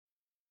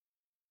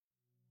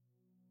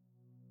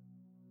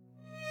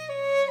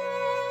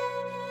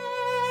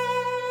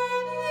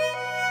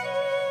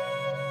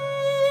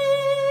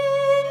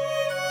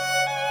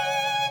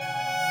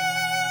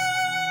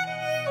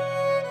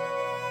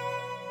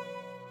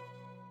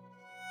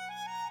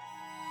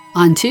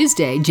On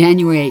Tuesday,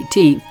 January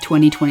 18,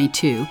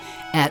 2022,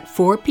 at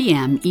 4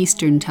 p.m.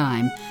 Eastern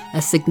Time,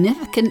 a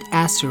significant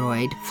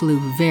asteroid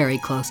flew very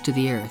close to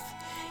the Earth.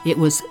 It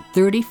was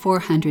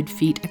 3,400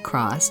 feet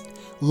across,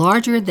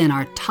 larger than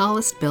our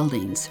tallest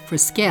buildings. For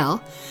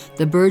scale,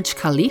 the Burj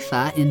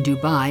Khalifa in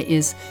Dubai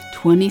is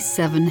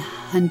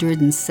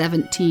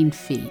 2,717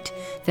 feet.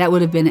 That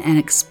would have been an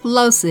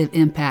explosive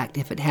impact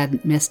if it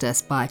hadn't missed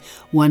us by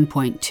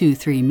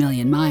 1.23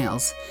 million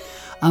miles.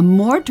 A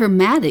more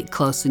dramatic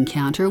close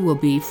encounter will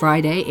be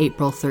Friday,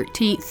 April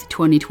 13th,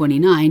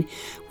 2029,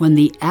 when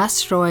the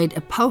asteroid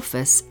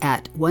Apophis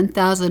at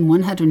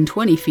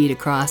 1,120 feet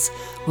across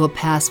will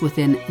pass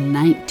within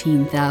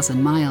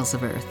 19,000 miles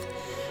of Earth.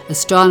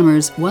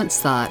 Astronomers once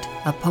thought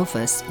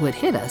Apophis would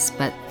hit us,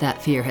 but that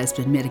fear has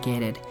been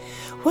mitigated.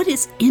 What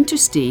is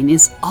interesting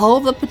is all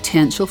the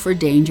potential for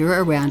danger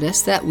around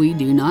us that we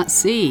do not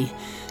see.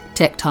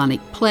 Tectonic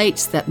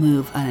plates that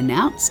move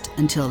unannounced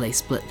until they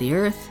split the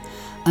Earth,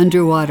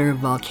 underwater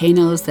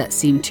volcanoes that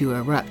seem to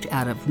erupt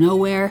out of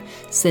nowhere,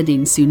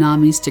 sending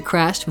tsunamis to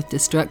crash with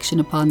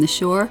destruction upon the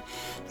shore.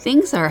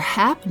 Things are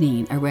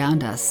happening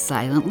around us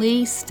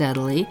silently,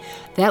 steadily,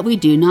 that we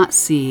do not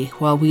see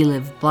while we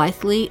live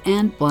blithely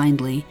and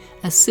blindly,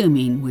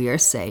 assuming we are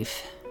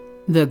safe.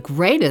 The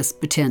greatest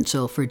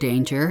potential for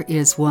danger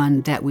is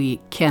one that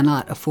we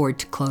cannot afford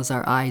to close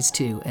our eyes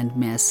to and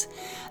miss.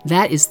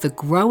 That is the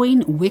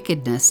growing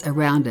wickedness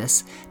around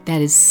us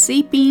that is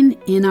seeping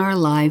in our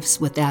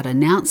lives without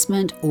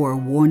announcement or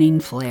warning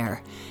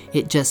flare.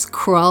 It just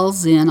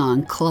crawls in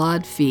on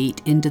clawed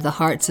feet into the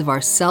hearts of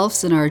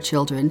ourselves and our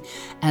children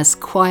as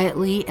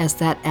quietly as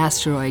that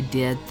asteroid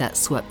did that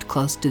swept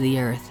close to the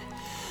Earth.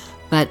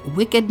 But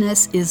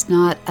wickedness is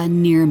not a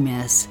near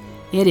miss.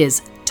 It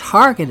is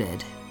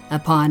targeted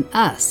upon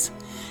us,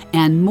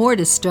 and more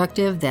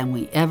destructive than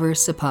we ever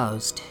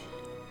supposed.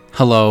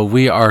 Hello,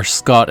 we are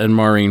Scott and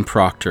Maureen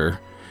Proctor,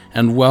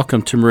 and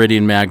welcome to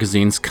Meridian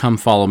Magazine's Come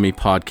Follow Me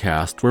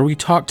podcast, where we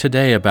talk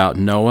today about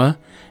Noah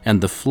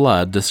and the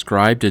flood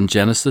described in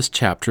Genesis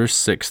chapters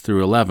 6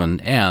 through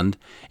 11 and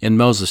in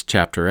Moses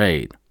chapter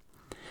 8.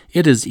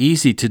 It is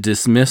easy to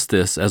dismiss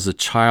this as a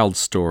child's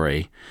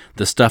story,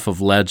 the stuff of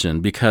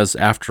legend, because,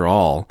 after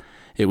all,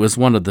 it was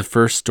one of the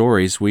first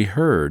stories we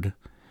heard.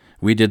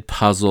 We did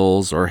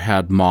puzzles or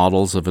had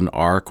models of an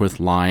ark with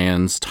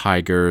lions,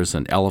 tigers,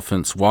 and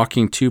elephants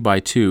walking 2 by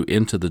 2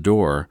 into the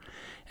door,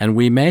 and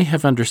we may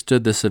have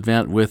understood this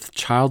event with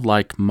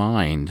childlike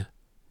mind.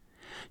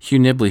 Hugh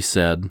Nibley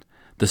said,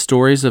 "The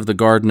stories of the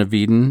Garden of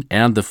Eden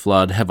and the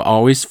flood have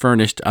always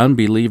furnished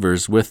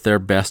unbelievers with their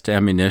best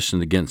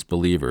ammunition against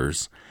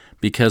believers,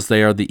 because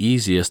they are the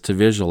easiest to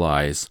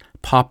visualize,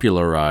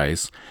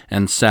 popularize,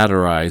 and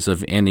satirize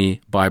of any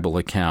Bible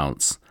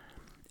accounts.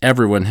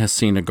 Everyone has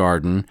seen a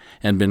garden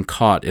and been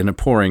caught in a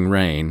pouring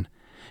rain.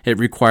 It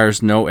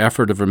requires no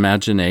effort of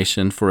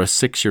imagination for a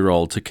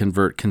 6-year-old to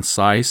convert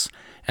concise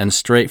and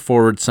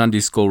straightforward Sunday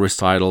school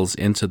recitals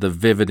into the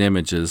vivid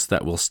images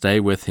that will stay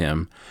with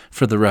him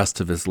for the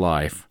rest of his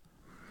life.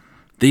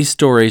 These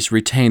stories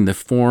retain the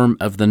form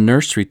of the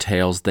nursery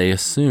tales they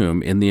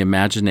assume in the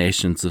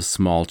imaginations of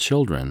small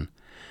children,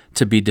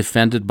 to be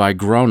defended by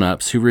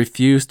grown-ups who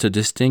refuse to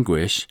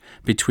distinguish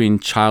between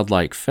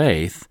childlike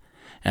faith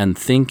and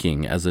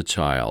thinking as a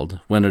child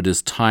when it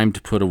is time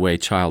to put away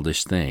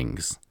childish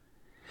things.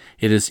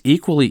 It is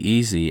equally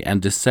easy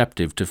and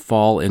deceptive to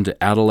fall into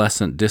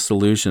adolescent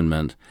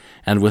disillusionment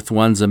and with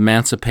one's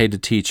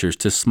emancipated teachers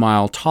to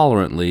smile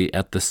tolerantly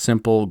at the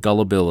simple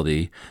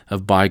gullibility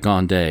of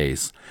bygone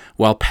days,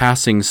 while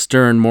passing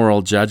stern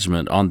moral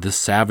judgment on the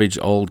savage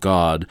old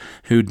God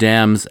who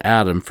damns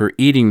Adam for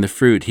eating the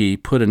fruit he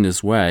put in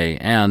his way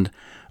and,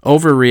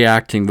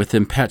 overreacting with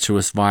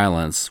impetuous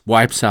violence,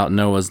 wipes out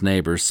Noah's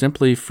neighbors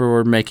simply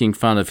for making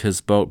fun of his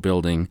boat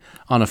building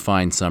on a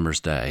fine summer's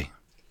day."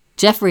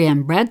 Jeffrey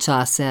M.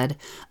 Bradshaw said,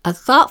 "A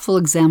thoughtful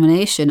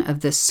examination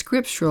of the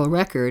scriptural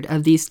record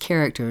of these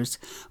characters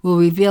will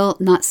reveal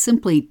not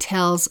simply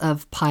tales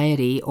of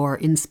piety or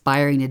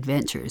inspiring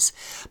adventures,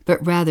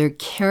 but rather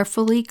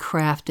carefully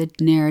crafted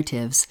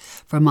narratives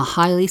from a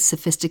highly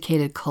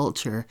sophisticated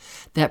culture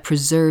that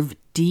preserve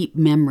deep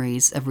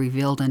memories of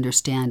revealed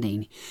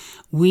understanding.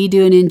 We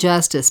do an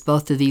injustice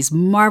both to these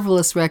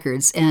marvelous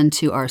records and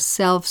to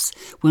ourselves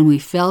when we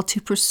fail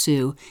to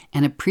pursue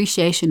an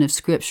appreciation of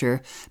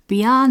Scripture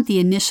beyond the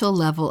initial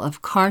level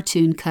of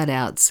cartoon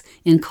cutouts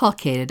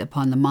inculcated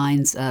upon the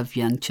minds of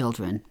young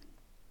children.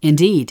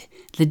 Indeed,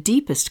 the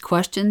deepest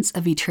questions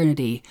of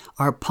eternity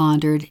are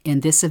pondered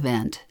in this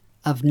event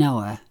of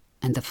Noah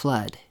and the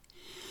flood.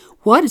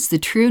 What is the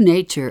true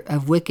nature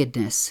of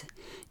wickedness?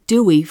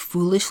 Do we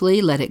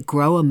foolishly let it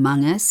grow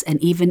among us and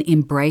even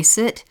embrace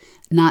it,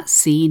 not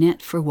seeing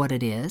it for what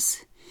it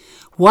is?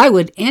 Why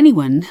would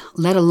anyone,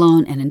 let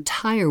alone an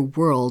entire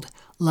world,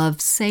 love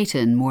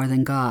Satan more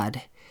than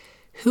God?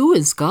 Who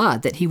is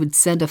God that he would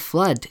send a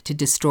flood to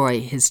destroy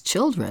his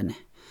children?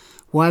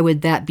 Why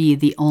would that be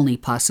the only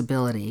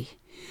possibility?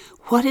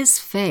 What is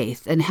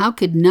faith, and how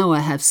could Noah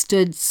have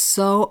stood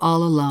so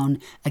all alone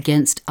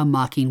against a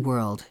mocking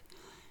world?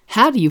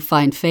 How do you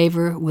find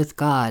favor with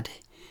God?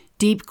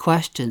 Deep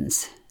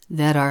questions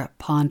that are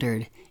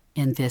pondered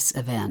in this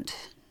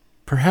event.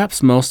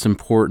 Perhaps most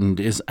important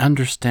is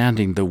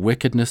understanding the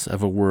wickedness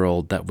of a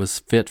world that was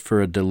fit for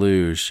a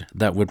deluge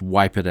that would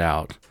wipe it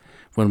out.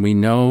 When we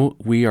know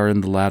we are in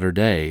the latter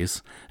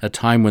days, a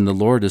time when the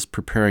Lord is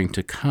preparing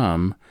to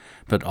come,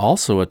 but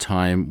also a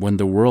time when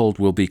the world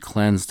will be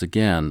cleansed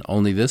again,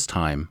 only this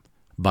time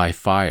by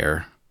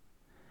fire.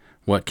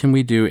 What can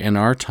we do in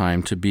our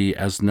time to be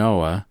as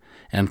Noah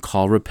and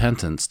call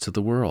repentance to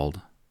the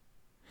world?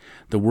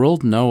 The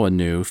world Noah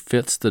knew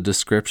fits the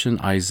description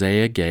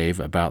Isaiah gave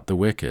about the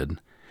wicked.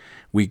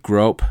 We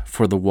grope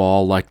for the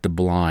wall like the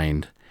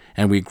blind,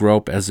 and we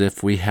grope as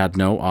if we had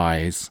no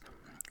eyes.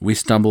 We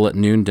stumble at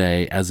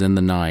noonday as in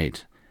the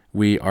night.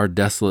 We are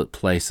desolate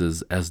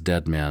places as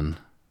dead men.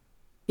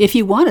 If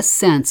you want a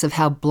sense of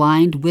how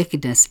blind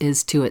wickedness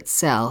is to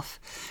itself,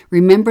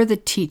 remember the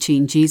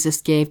teaching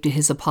Jesus gave to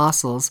his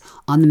apostles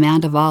on the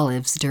Mount of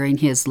Olives during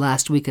his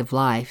last week of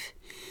life.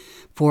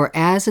 For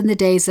as in the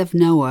days of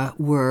Noah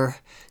were,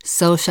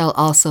 so shall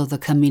also the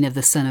coming of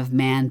the Son of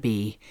Man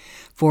be.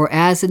 For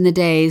as in the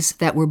days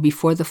that were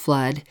before the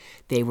flood,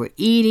 they were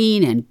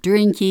eating and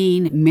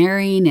drinking,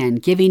 marrying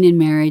and giving in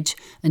marriage,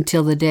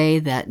 until the day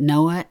that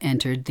Noah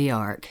entered the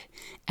ark,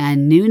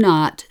 and knew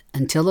not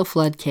until the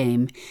flood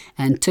came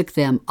and took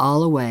them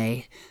all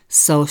away,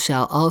 so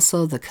shall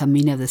also the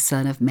coming of the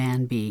Son of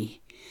Man be.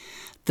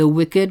 The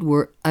wicked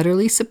were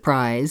utterly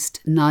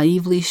surprised,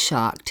 naively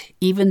shocked,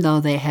 even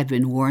though they had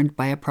been warned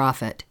by a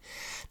prophet.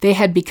 They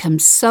had become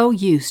so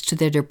used to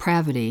their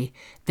depravity,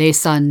 they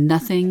saw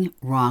nothing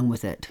wrong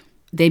with it.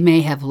 They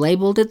may have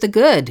labeled it the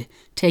good,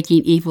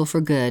 taking evil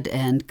for good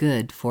and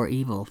good for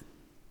evil.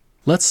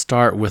 Let's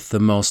start with the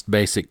most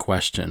basic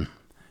question.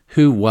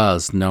 Who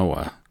was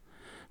Noah?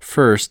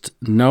 First,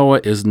 Noah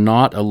is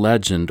not a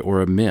legend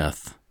or a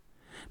myth.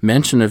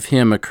 Mention of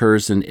him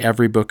occurs in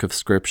every book of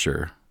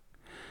Scripture.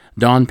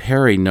 Don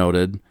Perry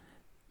noted,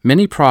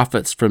 "Many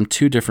prophets from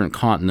 2 different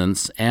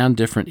continents and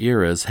different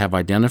eras have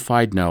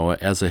identified Noah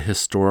as a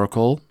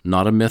historical,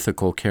 not a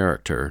mythical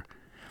character.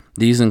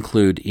 These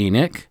include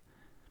Enoch,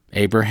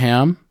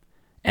 Abraham,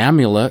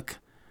 Amulek,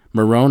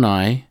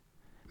 Moroni,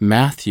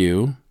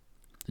 Matthew,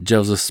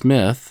 Joseph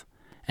Smith,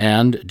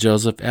 and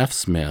Joseph F.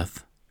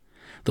 Smith.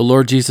 The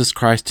Lord Jesus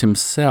Christ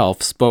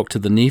himself spoke to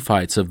the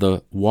Nephites of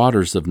the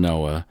waters of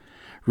Noah.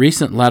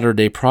 Recent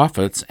Latter-day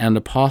Prophets and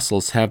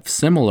apostles have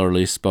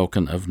similarly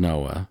spoken of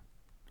Noah."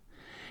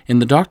 In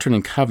the Doctrine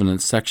and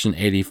Covenants, section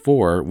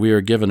 84, we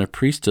are given a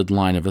priesthood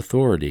line of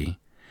authority.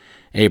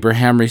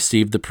 Abraham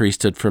received the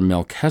priesthood from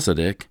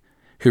Melchizedek,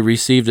 who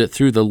received it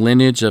through the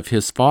lineage of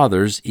his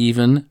fathers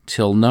even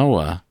till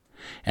Noah,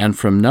 and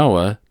from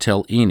Noah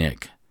till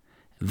Enoch,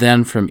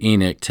 then from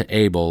Enoch to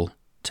Abel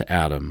to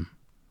Adam.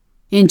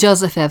 In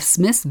Joseph F.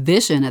 Smith's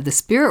vision of the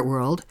spirit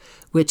world,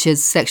 which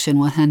is section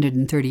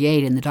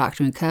 138 in the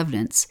Doctrine and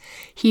Covenants,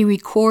 he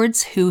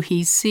records who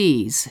he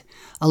sees.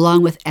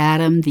 Along with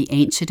Adam, the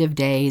Ancient of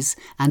Days,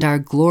 and our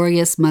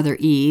glorious Mother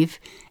Eve,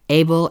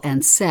 Abel,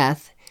 and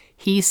Seth,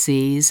 he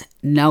sees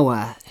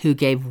Noah, who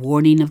gave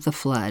warning of the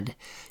flood,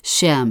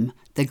 Shem,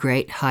 the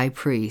great high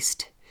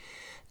priest.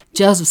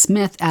 Joseph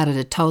Smith added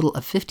a total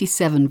of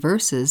 57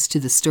 verses to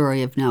the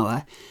story of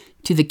Noah,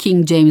 to the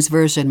King James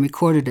Version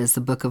recorded as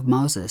the Book of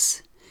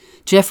Moses.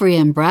 Jeffrey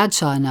M.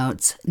 Bradshaw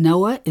notes,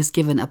 Noah is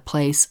given a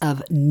place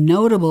of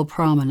notable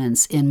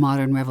prominence in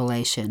modern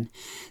revelation,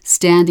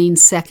 standing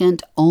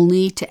second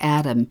only to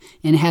Adam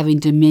in having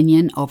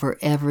dominion over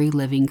every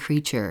living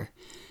creature.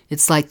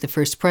 It's like the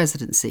first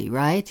presidency,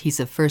 right? He's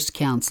a first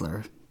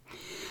counselor.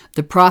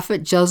 The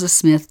prophet Joseph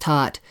Smith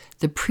taught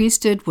the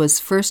priesthood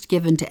was first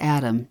given to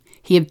Adam.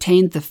 He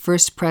obtained the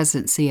first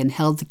presidency and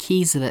held the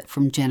keys of it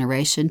from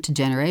generation to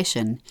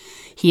generation.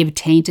 He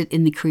obtained it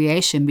in the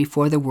creation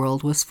before the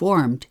world was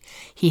formed.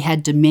 He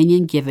had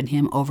dominion given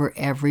him over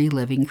every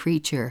living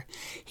creature.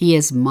 He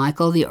is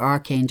Michael the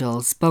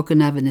archangel,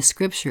 spoken of in the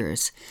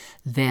Scriptures.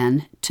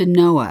 Then to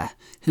Noah,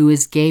 who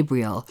is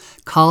Gabriel,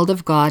 called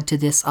of God to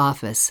this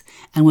office,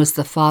 and was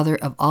the father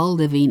of all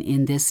living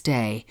in this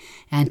day,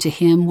 and to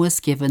him was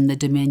given the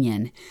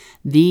dominion.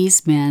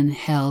 These men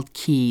held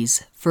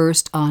keys,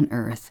 first on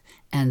earth,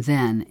 and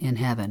then in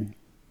heaven.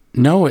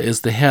 Noah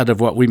is the head of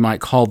what we might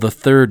call the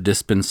third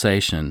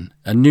dispensation,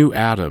 a new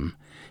Adam.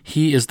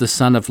 He is the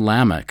son of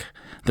Lamech,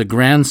 the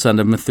grandson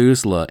of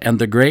Methuselah, and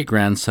the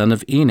great-grandson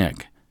of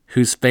Enoch,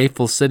 whose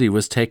faithful city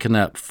was taken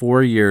up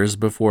 4 years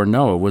before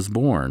Noah was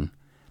born.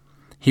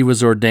 He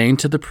was ordained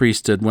to the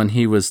priesthood when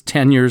he was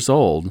 10 years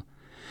old.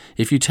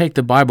 If you take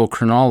the Bible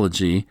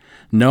chronology,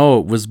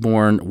 Noah was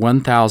born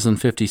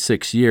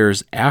 1,056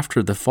 years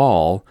after the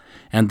fall,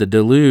 and the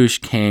deluge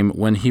came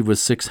when he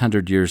was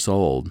 600 years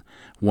old,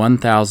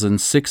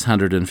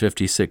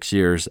 1,656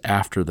 years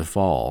after the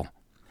fall.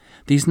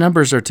 These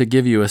numbers are to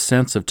give you a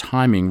sense of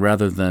timing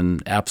rather than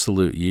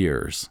absolute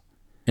years.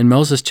 In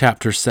Moses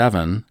chapter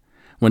 7,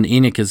 when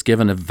Enoch is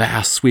given a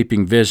vast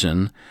sweeping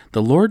vision,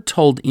 the Lord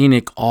told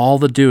Enoch all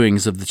the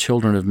doings of the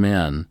children of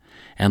men,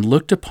 and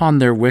looked upon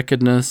their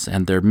wickedness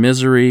and their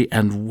misery,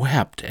 and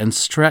wept, and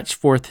stretched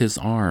forth his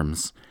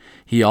arms.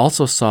 He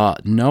also saw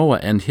Noah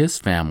and his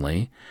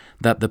family,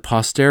 that the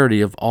posterity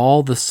of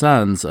all the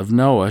sons of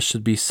Noah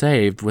should be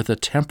saved with a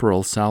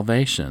temporal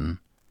salvation.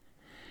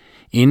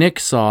 Enoch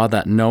saw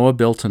that Noah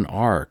built an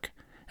ark,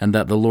 and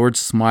that the Lord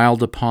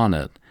smiled upon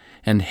it,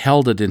 and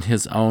held it in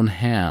his own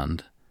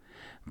hand.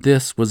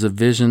 This was a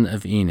vision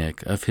of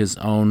Enoch, of his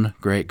own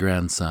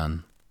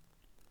great-grandson.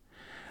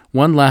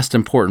 One last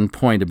important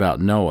point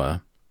about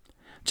Noah.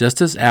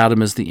 Just as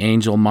Adam is the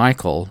angel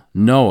Michael,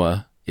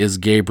 Noah is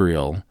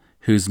Gabriel,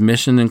 whose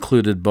mission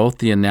included both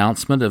the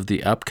announcement of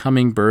the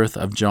upcoming birth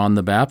of John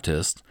the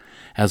Baptist,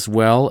 as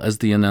well as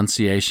the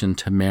annunciation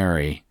to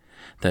Mary,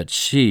 that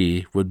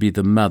she would be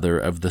the mother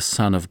of the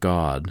Son of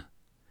God.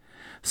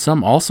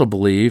 Some also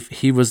believe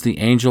he was the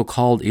angel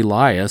called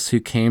Elias who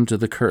came to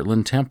the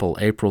Kirtland Temple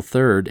April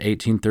 3,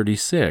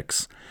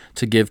 1836,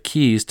 to give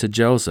keys to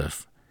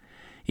Joseph.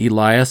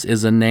 Elias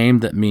is a name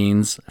that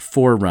means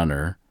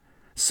forerunner,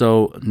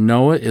 so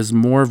Noah is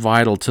more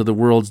vital to the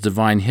world's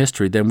divine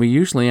history than we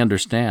usually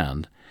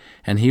understand,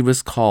 and he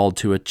was called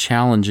to a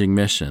challenging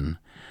mission,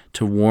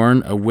 to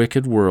warn a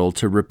wicked world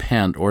to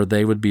repent or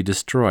they would be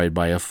destroyed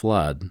by a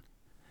flood.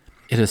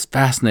 It is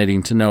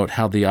fascinating to note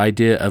how the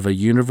idea of a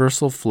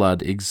universal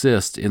flood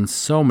exists in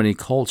so many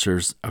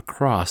cultures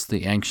across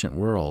the ancient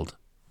world.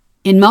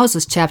 In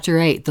Moses chapter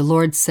 8, the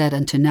Lord said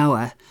unto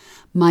Noah,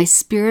 My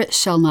spirit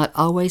shall not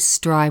always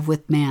strive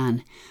with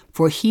man,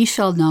 for he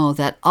shall know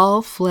that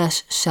all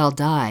flesh shall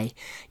die,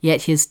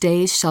 yet his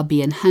days shall be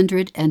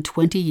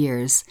 120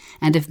 years,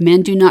 and if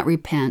men do not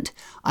repent,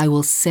 I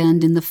will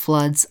send in the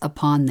floods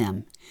upon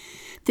them.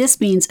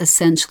 This means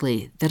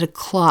essentially that a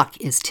clock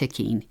is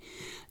ticking.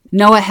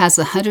 Noah has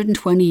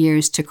 120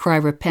 years to cry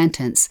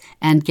repentance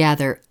and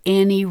gather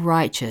any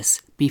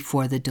righteous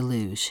before the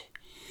deluge.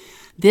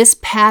 This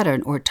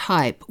pattern or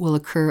type will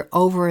occur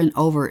over and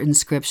over in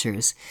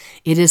Scriptures.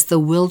 It is the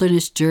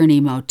wilderness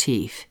journey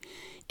motif.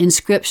 In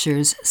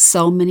Scriptures,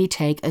 so many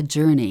take a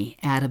journey: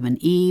 Adam and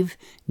Eve,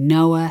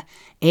 Noah,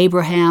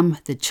 Abraham,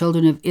 the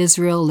children of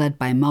Israel led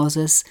by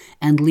Moses,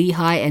 and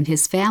Lehi and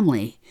his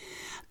family.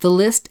 The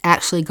list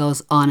actually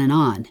goes on and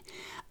on.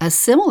 A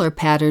similar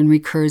pattern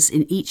recurs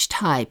in each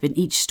type, in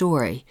each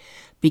story.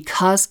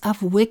 Because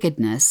of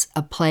wickedness,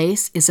 a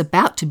place is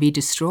about to be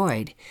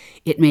destroyed.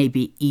 It may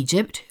be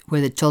Egypt, where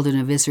the children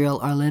of Israel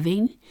are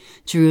living,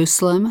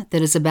 Jerusalem,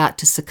 that is about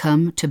to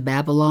succumb to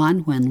Babylon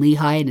when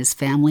Lehi and his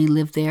family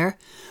live there,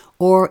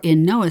 or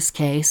in Noah's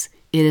case,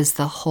 it is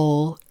the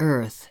whole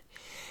earth.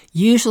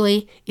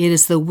 Usually, it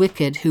is the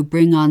wicked who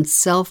bring on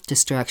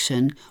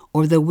self-destruction,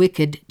 or the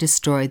wicked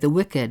destroy the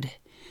wicked.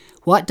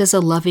 What does a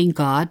loving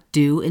God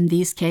do in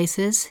these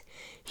cases?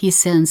 He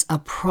sends a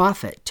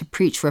prophet to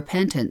preach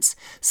repentance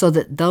so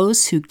that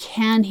those who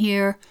can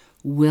hear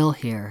will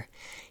hear.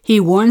 He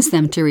warns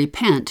them to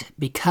repent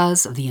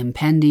because of the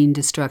impending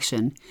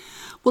destruction.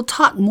 We'll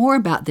talk more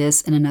about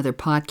this in another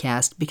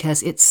podcast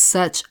because it's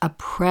such a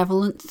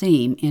prevalent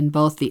theme in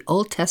both the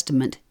Old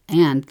Testament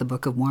and the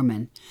Book of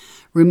Mormon.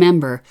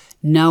 Remember,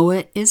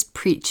 Noah is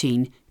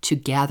preaching to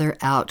gather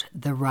out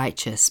the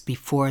righteous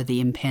before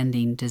the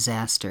impending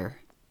disaster.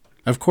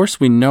 Of course,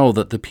 we know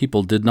that the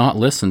people did not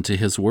listen to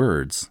his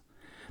words.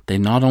 They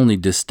not only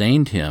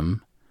disdained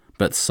him,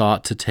 but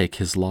sought to take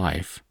his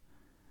life.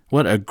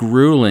 What a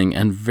grueling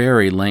and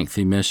very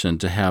lengthy mission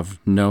to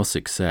have no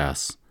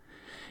success.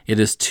 It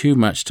is too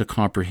much to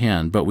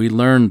comprehend, but we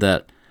learn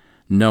that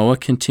Noah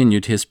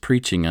continued his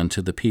preaching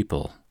unto the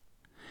people.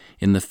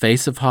 In the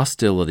face of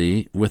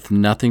hostility, with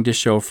nothing to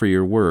show for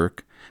your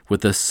work,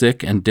 with a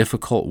sick and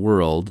difficult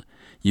world,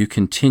 you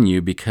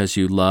continue because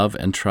you love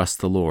and trust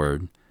the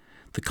Lord.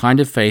 The kind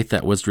of faith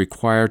that was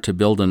required to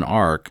build an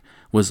ark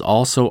was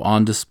also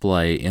on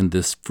display in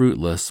this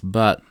fruitless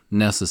but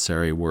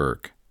necessary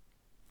work.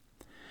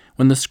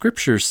 When the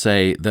Scriptures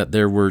say that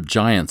there were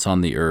giants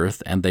on the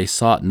earth and they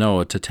sought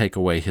Noah to take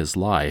away his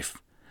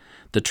life,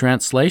 the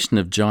translation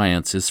of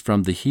giants is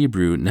from the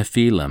Hebrew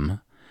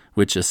Nephilim,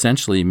 which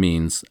essentially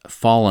means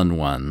fallen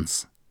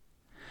ones.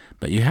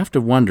 But you have to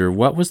wonder,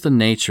 what was the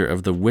nature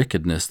of the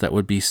wickedness that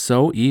would be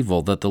so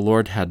evil that the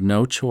Lord had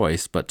no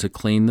choice but to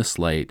clean the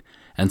slate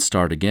and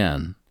start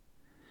again?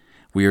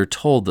 We are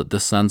told that the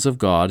sons of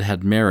God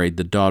had married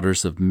the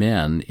daughters of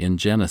men in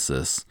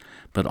Genesis,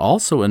 but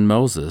also in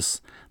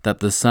Moses that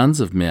the sons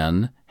of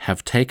men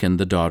have taken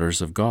the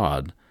daughters of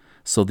God,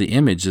 so the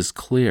image is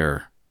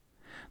clear.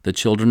 The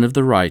children of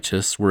the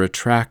righteous were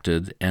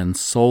attracted and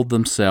sold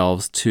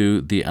themselves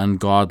to the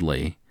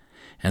ungodly,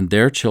 and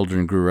their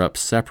children grew up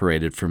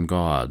separated from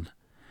God.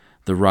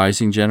 The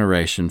rising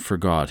generation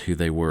forgot who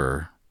they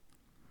were.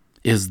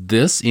 Is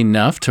this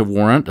enough to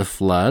warrant a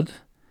flood?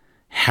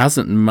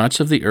 Hasn't much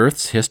of the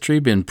earth's history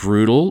been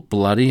brutal,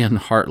 bloody, and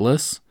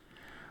heartless?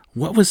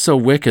 What was so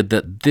wicked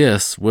that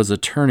this was a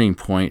turning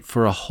point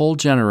for a whole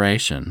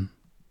generation?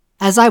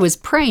 As I was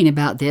praying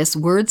about this,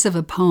 words of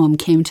a poem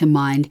came to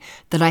mind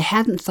that I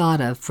hadn't thought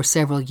of for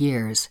several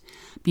years.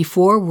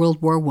 Before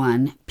World War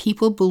I,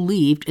 people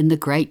believed in the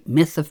great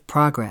myth of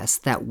progress,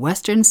 that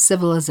Western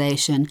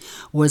civilization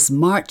was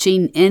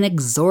marching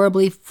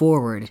inexorably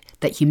forward,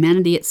 that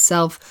humanity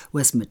itself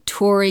was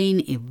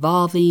maturing,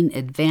 evolving,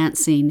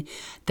 advancing,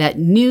 that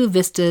new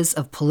vistas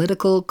of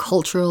political,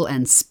 cultural,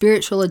 and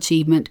spiritual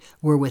achievement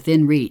were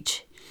within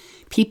reach.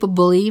 People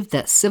believed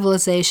that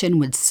civilization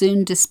would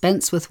soon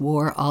dispense with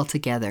war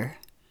altogether.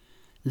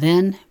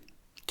 Then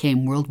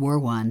came World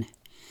War I.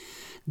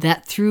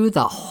 That threw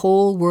the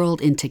whole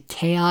world into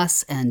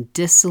chaos and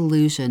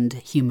disillusioned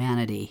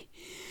humanity.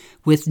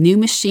 With new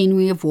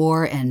machinery of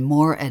war and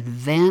more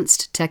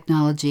advanced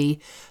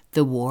technology,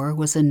 the war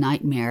was a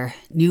nightmare.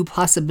 New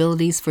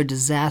possibilities for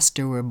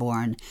disaster were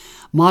born.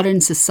 Modern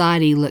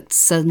society looked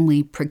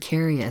suddenly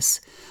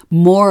precarious.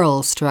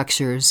 Moral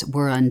structures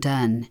were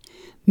undone.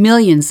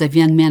 Millions of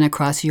young men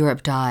across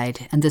Europe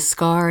died, and the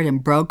scarred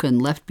and broken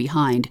left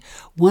behind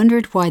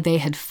wondered why they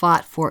had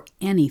fought for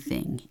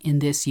anything in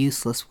this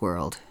useless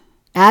world.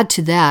 Add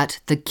to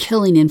that the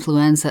killing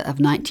influenza of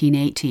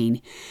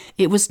 1918.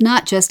 It was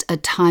not just a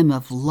time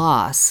of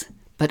loss,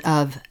 but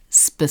of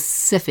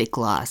specific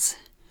loss,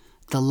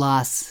 the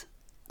loss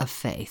of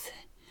faith.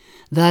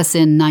 Thus,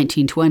 in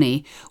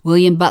 1920,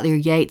 William Butler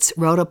Yeats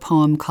wrote a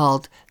poem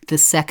called The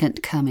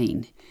Second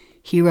Coming.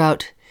 He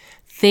wrote,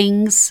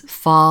 "Things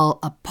fall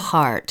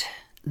apart,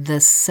 the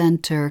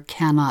center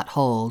cannot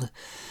hold.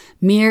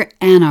 Mere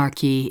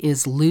anarchy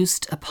is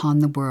loosed upon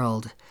the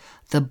world.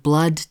 The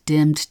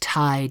blood-dimmed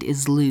tide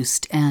is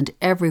loosed, and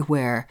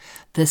everywhere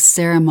the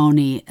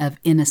ceremony of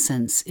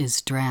innocence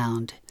is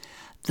drowned.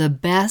 The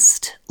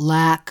best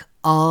lack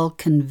all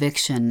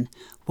conviction,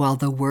 while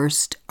the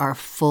worst are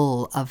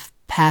full of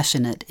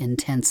passionate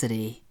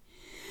intensity."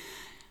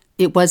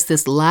 It was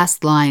this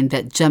last line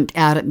that jumped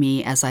out at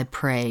me as I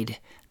prayed.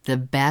 The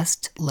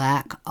best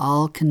lack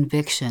all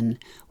conviction,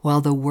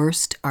 while the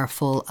worst are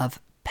full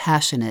of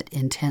passionate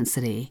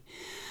intensity.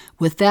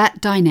 With that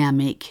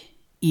dynamic,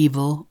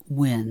 evil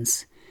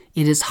wins.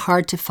 It is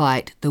hard to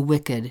fight the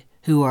wicked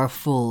who are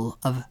full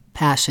of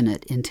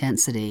passionate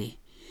intensity.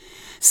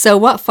 So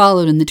what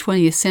followed in the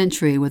 20th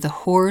century were the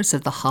horrors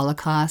of the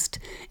Holocaust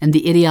and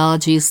the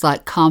ideologies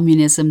like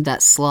communism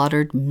that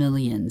slaughtered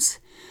millions.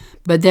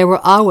 But there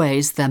were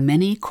always the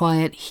many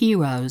quiet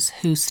heroes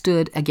who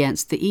stood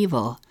against the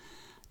evil.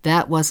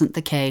 That wasn't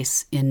the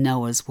case in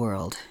Noah's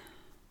world.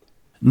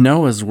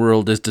 Noah's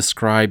world is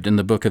described in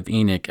the book of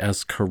Enoch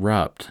as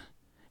corrupt,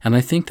 and I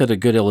think that a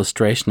good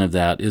illustration of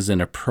that is in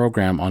a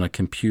program on a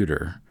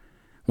computer.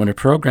 When a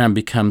program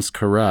becomes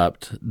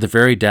corrupt, the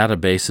very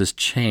database is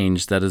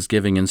changed that is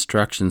giving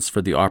instructions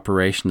for the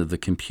operation of the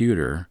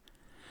computer.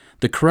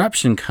 The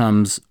corruption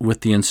comes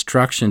with the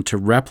instruction to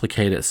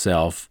replicate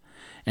itself,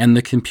 and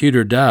the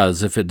computer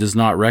does if it does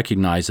not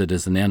recognize it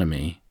as an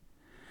enemy.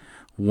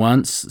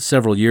 Once,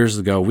 several years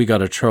ago, we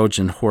got a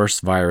Trojan horse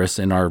virus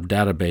in our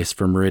database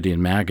for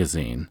Meridian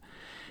Magazine.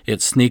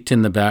 It sneaked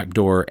in the back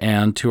door,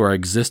 and to our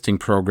existing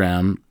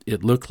program,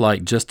 it looked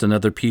like just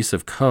another piece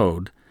of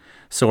code,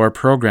 so our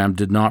program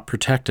did not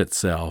protect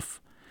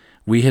itself.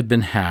 We had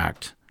been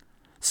hacked.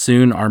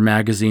 Soon our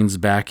magazine's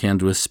back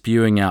end was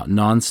spewing out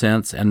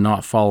nonsense and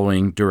not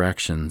following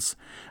directions.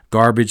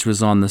 Garbage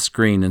was on the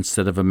screen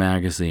instead of a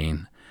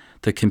magazine.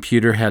 The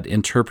computer had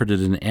interpreted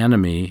an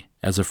enemy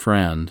as a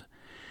friend.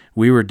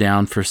 We were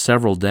down for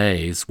several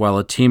days while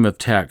a team of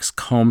techs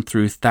combed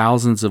through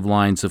thousands of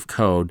lines of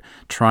code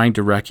trying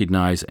to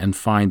recognize and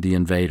find the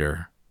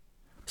invader.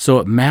 So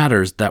it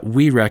matters that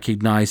we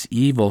recognize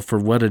evil for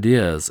what it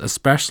is,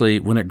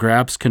 especially when it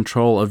grabs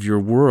control of your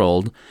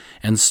world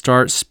and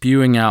starts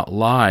spewing out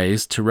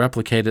lies to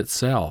replicate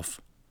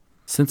itself.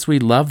 Since we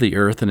love the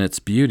earth and its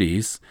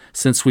beauties,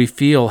 since we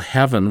feel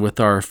heaven with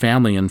our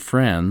family and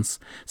friends,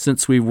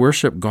 since we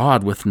worship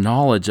God with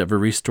knowledge of a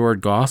restored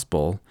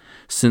gospel,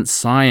 since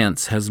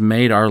science has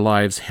made our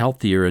lives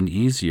healthier and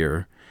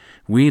easier,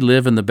 we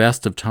live in the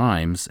best of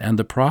times, and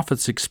the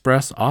prophets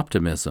express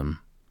optimism.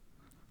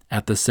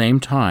 At the same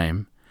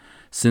time,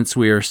 since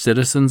we are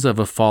citizens of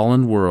a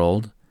fallen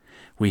world,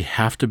 we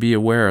have to be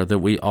aware that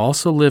we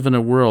also live in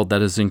a world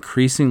that is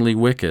increasingly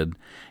wicked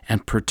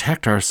and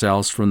protect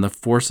ourselves from the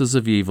forces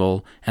of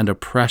evil and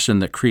oppression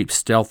that creep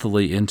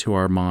stealthily into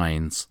our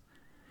minds.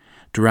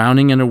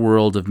 Drowning in a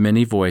world of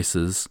many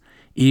voices,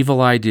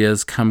 evil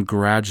ideas come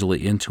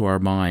gradually into our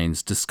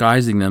minds,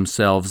 disguising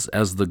themselves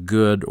as the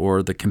good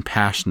or the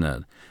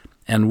compassionate,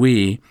 and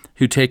we,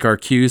 who take our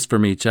cues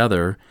from each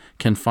other,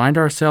 can find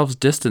ourselves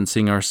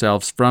distancing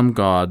ourselves from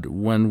God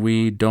when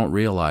we don't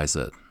realize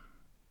it.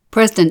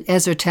 President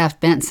Ezra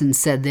Taft Benson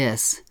said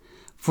this,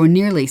 "For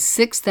nearly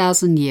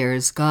 6,000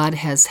 years, God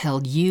has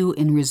held you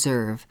in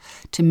reserve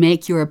to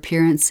make your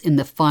appearance in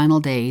the final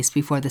days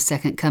before the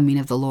second coming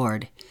of the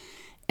Lord.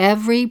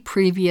 Every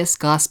previous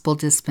gospel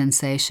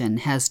dispensation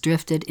has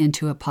drifted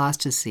into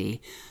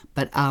apostasy,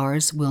 but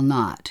ours will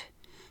not.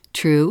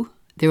 True,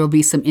 There will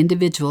be some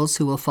individuals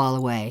who will fall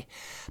away,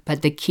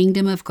 but the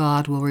kingdom of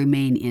God will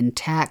remain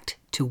intact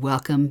to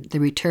welcome the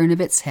return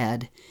of its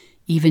head,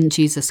 even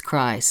Jesus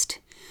Christ.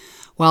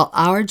 While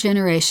our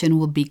generation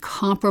will be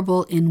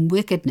comparable in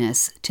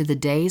wickedness to the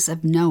days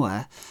of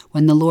Noah,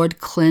 when the Lord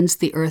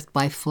cleansed the earth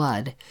by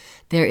flood,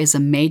 there is a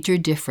major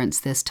difference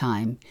this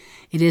time.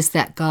 It is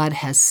that God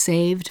has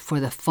saved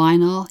for the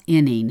final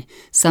inning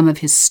some of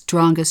his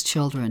strongest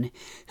children,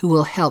 who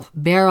will help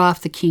bear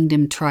off the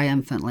kingdom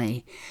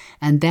triumphantly.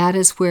 And that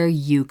is where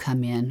you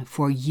come in,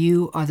 for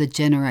you are the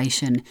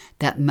generation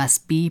that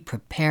must be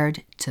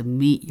prepared to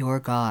meet your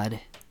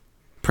God.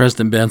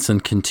 President Benson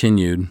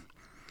continued,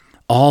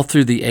 "All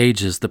through the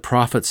ages, the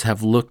prophets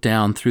have looked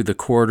down through the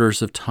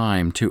corridors of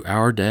time to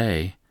our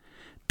day.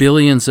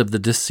 Billions of the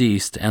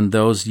deceased and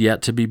those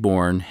yet to be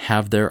born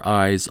have their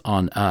eyes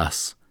on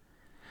us.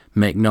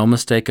 Make no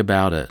mistake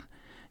about it,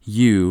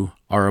 you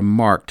are a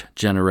marked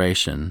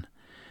generation.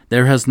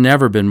 There has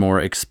never been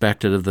more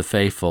expected of the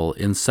faithful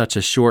in such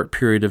a short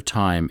period of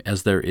time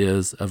as there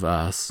is of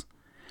us.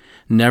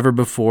 Never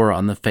before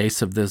on the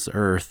face of this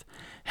earth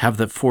have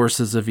the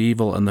forces of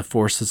evil and the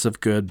forces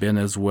of good been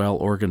as well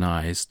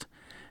organized.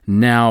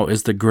 Now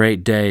is the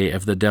great day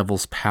of the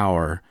devil's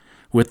power,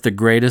 with the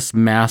greatest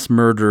mass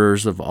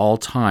murderers of all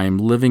time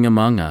living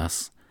among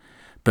us.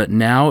 But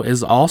now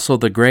is also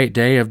the great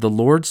day of the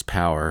Lord's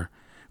power,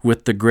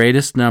 with the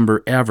greatest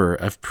number ever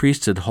of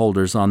priesthood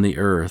holders on the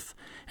earth,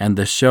 and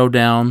the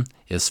showdown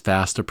is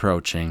fast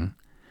approaching.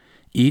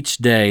 Each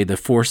day the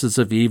forces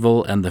of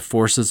evil and the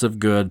forces of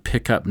good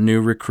pick up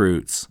new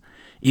recruits.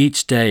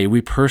 Each day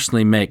we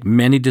personally make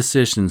many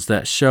decisions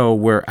that show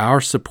where our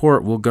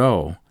support will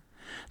go.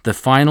 The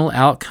final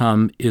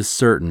outcome is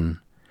certain.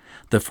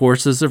 The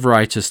forces of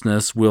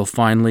righteousness will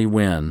finally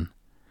win.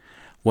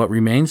 What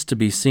remains to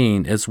be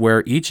seen is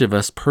where each of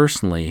us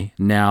personally,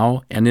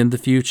 now and in the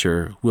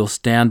future, will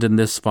stand in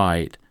this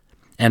fight,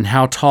 and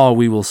how tall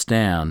we will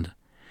stand.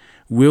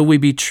 Will we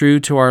be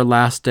true to our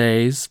last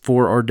days'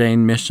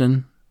 foreordained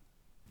mission?"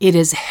 It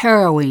is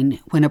harrowing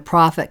when a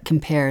prophet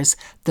compares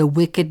the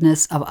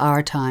wickedness of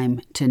our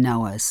time to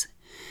Noah's.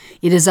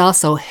 It is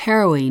also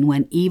harrowing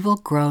when evil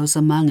grows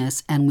among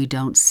us and we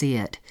don't see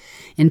it.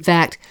 In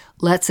fact,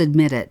 let's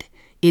admit it,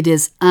 it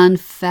is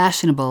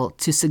unfashionable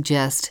to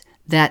suggest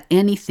that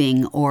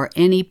anything or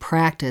any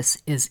practice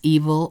is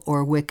evil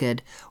or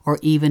wicked or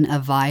even a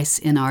vice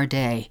in our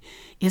day.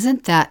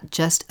 Isn't that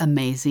just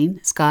amazing,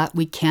 Scott?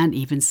 We can't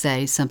even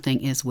say something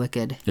is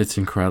wicked. It's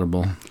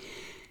incredible.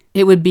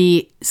 It would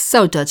be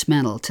so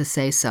judgmental to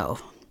say so.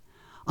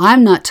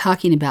 I'm not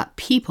talking about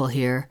people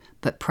here,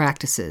 but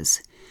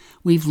practices.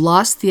 We've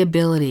lost the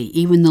ability,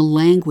 even the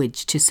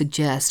language, to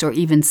suggest or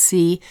even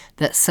see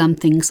that some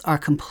things are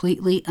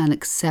completely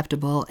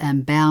unacceptable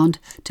and bound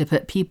to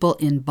put people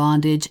in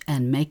bondage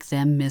and make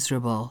them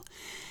miserable.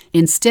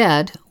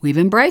 Instead, we've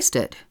embraced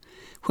it.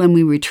 When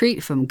we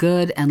retreat from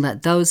good and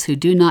let those who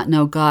do not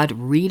know God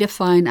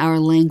redefine our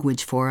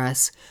language for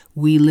us,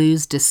 we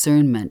lose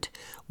discernment.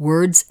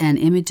 Words and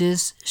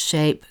images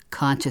shape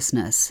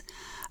consciousness.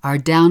 Our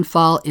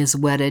downfall is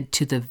wedded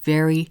to the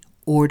very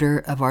order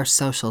of our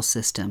social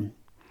system.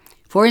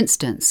 For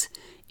instance,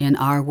 in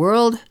our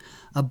world,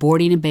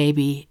 aborting a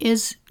baby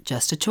is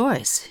just a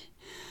choice.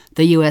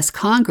 The U.S.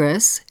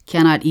 Congress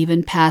cannot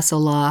even pass a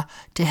law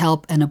to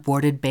help an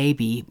aborted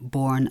baby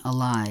born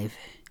alive.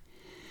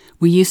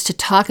 We used to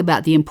talk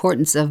about the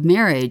importance of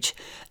marriage.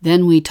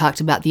 Then we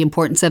talked about the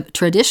importance of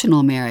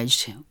traditional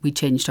marriage. We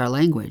changed our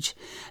language.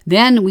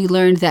 Then we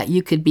learned that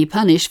you could be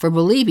punished for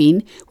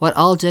believing what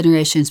all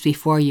generations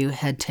before you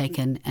had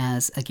taken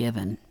as a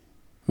given.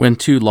 When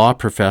two law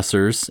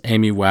professors,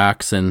 Amy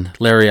Wax and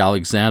Larry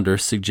Alexander,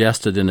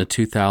 suggested in a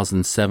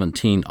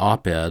 2017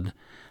 op-ed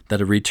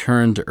that a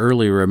return to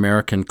earlier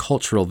American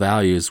cultural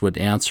values would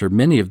answer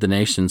many of the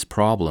nation's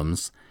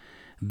problems,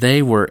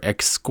 they were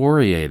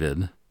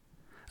excoriated.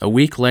 A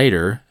week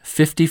later,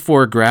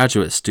 54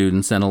 graduate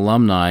students and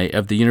alumni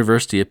of the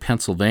University of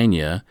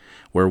Pennsylvania,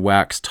 where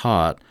Wax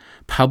taught,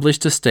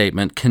 published a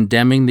statement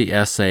condemning the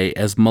essay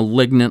as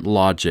malignant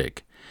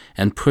logic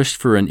and pushed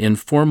for an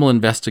informal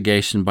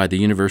investigation by the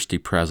university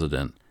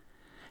president.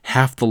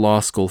 Half the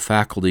law school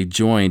faculty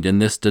joined in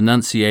this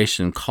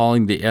denunciation,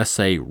 calling the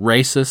essay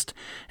racist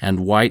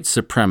and white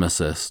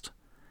supremacist.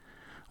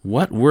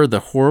 What were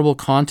the horrible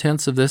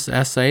contents of this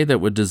essay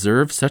that would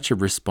deserve such a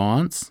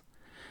response?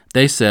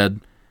 They said,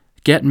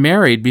 "Get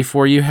married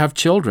before you have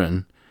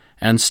children,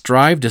 and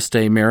strive to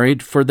stay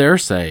married for their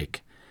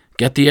sake.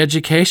 Get the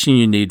education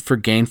you need for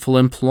gainful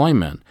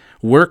employment.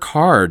 Work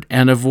hard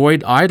and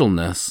avoid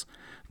idleness.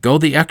 Go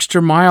the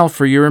extra mile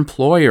for your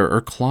employer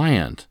or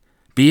client.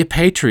 Be a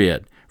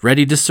patriot,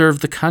 ready to serve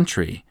the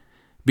country.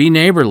 Be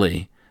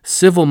neighborly,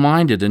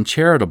 civil-minded, and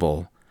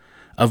charitable.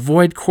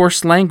 Avoid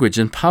coarse language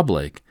in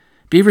public.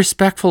 Be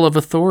respectful of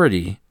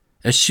authority.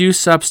 Eschew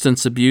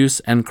substance abuse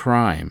and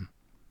crime."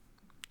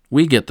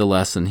 We get the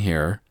lesson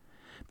here.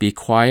 Be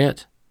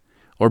quiet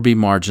or be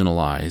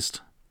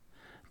marginalized.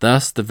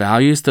 Thus, the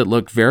values that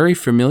look very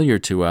familiar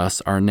to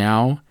us are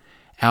now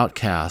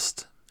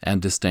outcast and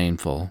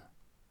disdainful.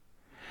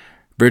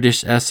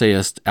 British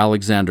essayist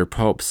Alexander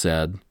Pope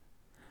said,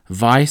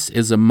 "Vice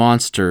is a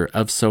monster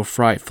of so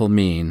frightful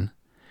mien,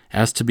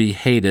 as to be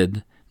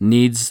hated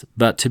needs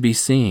but to be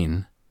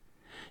seen.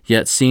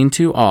 Yet seen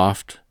too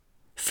oft,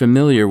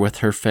 familiar with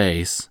her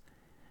face,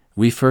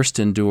 we first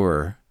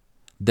endure,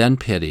 then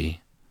pity,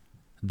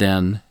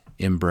 then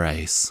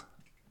embrace."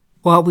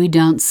 What we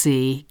don't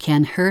see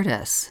can hurt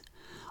us.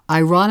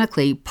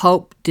 Ironically,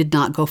 Pope did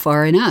not go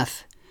far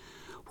enough.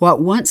 What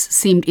once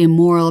seemed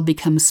immoral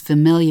becomes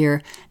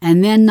familiar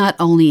and then not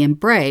only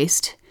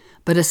embraced,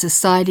 but a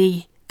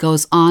society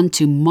goes on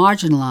to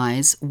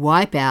marginalize,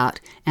 wipe out,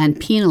 and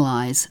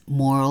penalize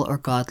moral or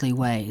godly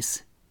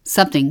ways,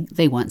 something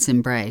they once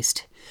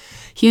embraced.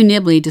 Hugh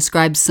Nibley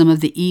describes some of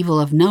the evil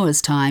of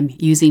Noah's time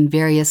using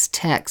various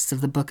texts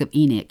of the Book of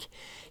Enoch.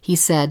 He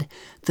said,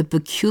 "The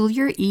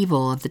peculiar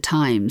evil of the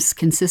times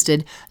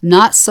consisted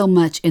not so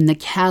much in the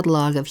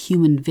catalogue of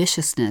human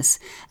viciousness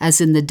as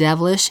in the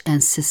devilish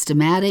and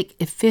systematic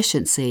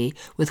efficiency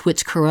with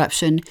which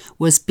corruption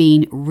was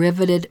being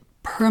riveted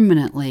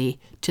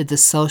permanently to the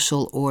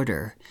social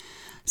order.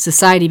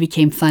 Society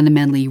became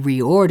fundamentally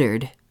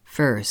reordered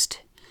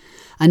first."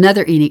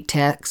 Another Enoch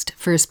text,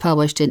 first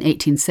published in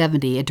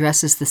 1870,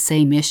 addresses the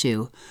same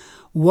issue.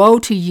 "Woe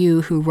to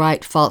you who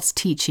write false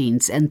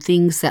teachings and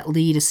things that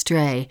lead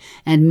astray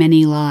and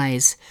many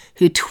lies,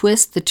 who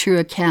twist the true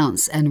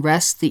accounts and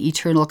wrest the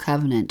eternal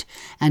covenant,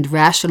 and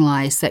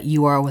rationalize that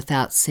you are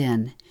without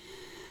sin."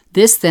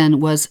 This then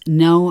was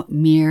no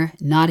mere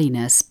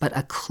naughtiness, but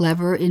a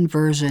clever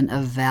inversion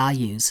of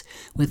values,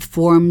 with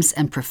forms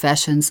and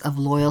professions of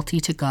loyalty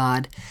to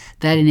God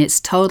that in its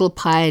total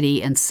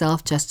piety and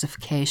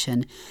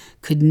self-justification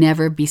could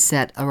never be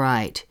set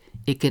aright.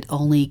 It could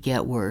only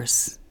get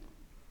worse.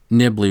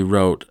 Nibley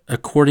wrote,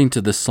 according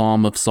to the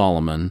Psalm of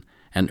Solomon,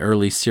 an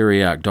early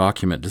Syriac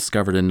document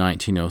discovered in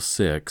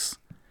 1906,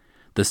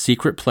 "The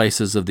secret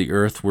places of the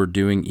earth were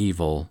doing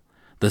evil.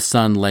 The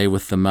son lay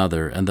with the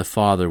mother, and the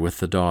father with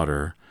the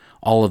daughter.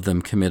 All of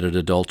them committed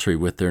adultery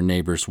with their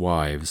neighbors'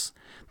 wives.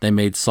 They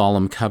made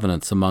solemn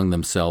covenants among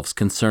themselves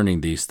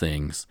concerning these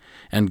things,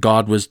 and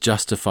God was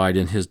justified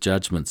in his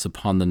judgments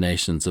upon the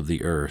nations of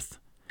the earth."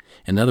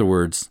 In other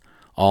words,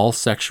 all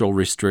sexual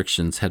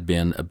restrictions had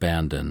been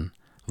abandoned.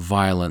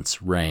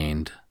 Violence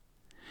reigned.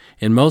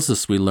 In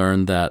Moses we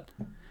learn that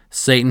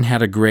Satan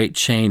had a great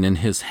chain in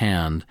his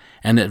hand,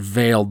 and it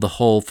veiled the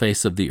whole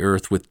face of the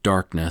earth with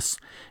darkness,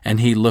 and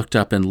he looked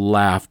up and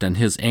laughed, and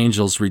his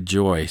angels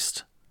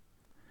rejoiced.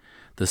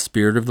 The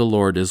Spirit of the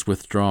Lord is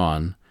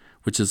withdrawn,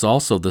 which is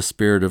also the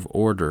spirit of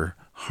order,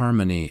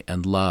 harmony,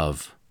 and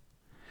love.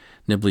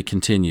 Nibley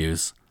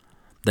continues,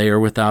 "They are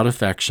without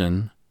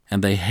affection,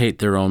 and they hate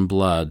their own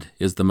blood,"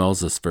 is the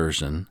Moses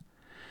version.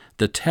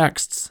 The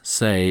texts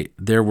say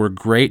there were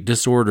great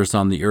disorders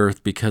on the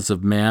earth because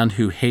of man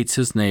who hates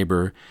his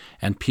neighbor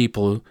and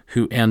people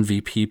who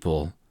envy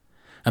people.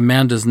 A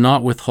man does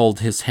not withhold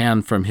his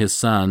hand from his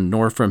son,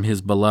 nor from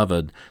his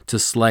beloved, to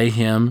slay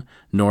him,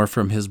 nor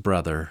from his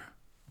brother.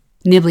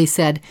 Nibley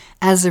said,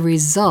 "As a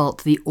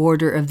result, the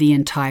order of the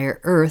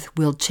entire earth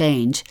will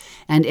change,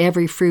 and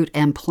every fruit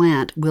and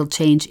plant will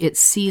change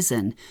its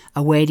season,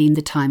 awaiting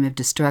the time of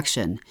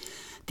destruction.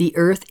 The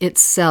earth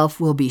itself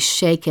will be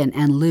shaken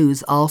and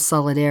lose all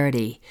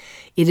solidarity.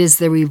 It is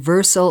the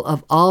reversal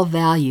of all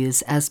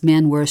values as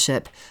men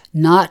worship,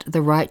 not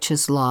the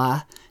righteous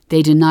law.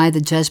 They deny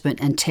the judgment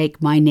and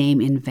take my name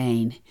in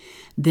vain.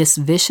 This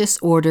vicious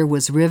order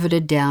was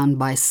riveted down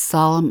by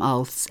solemn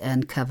oaths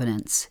and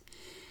covenants."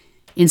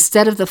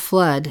 Instead of the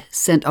flood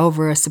sent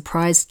over a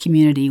surprised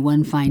community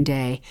one fine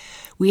day,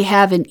 we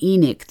have in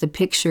Enoch the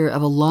picture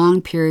of a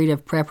long period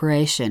of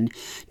preparation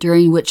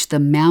during which the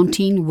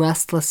mounting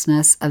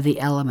restlessness of the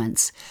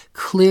elements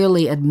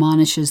clearly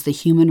admonishes the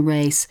human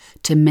race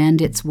to mend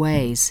its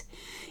ways.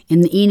 In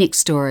the Enoch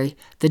story,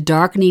 the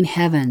darkening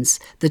heavens,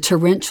 the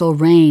torrential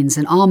rains,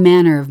 and all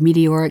manner of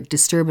meteoric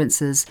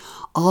disturbances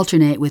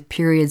alternate with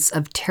periods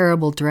of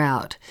terrible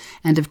drought.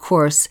 And of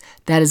course,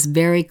 that is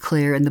very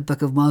clear in the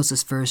Book of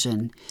Moses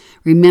version.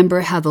 Remember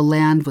how the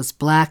land was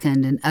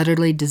blackened and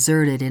utterly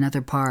deserted in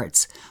other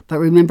parts. But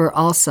remember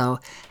also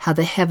how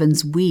the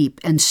heavens weep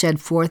and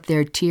shed forth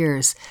their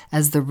tears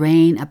as the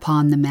rain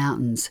upon the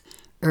mountains.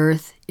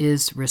 Earth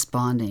is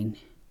responding.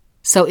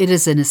 So it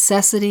is a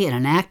necessity and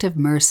an act of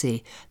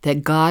mercy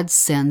that God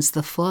sends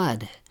the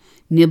flood.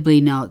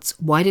 Nibley notes,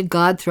 why did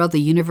God throw the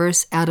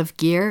universe out of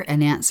gear?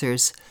 And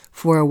answers,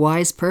 for a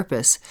wise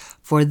purpose,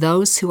 for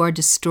those who are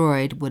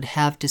destroyed would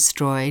have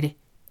destroyed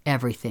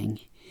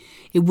everything.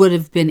 It would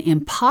have been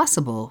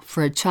impossible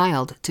for a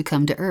child to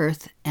come to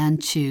earth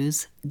and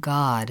choose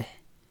God.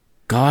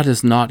 God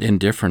is not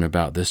indifferent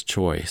about this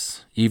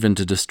choice, even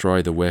to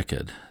destroy the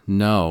wicked.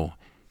 No,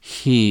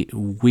 he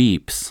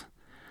weeps.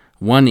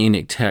 One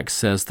Enoch text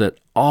says that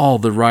all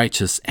the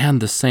righteous and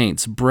the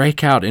saints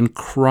break out in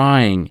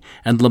crying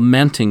and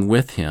lamenting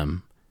with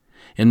him.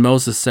 In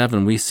Moses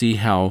 7, we see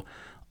how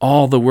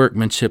all the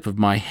workmanship of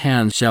my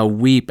hands shall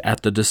weep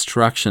at the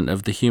destruction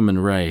of the human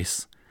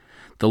race.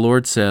 The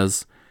Lord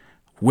says,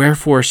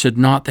 "Wherefore should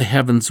not the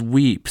heavens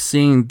weep,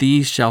 seeing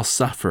these shall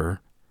suffer?"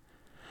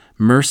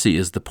 Mercy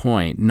is the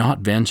point,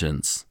 not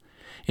vengeance.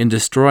 In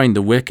destroying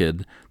the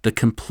wicked, the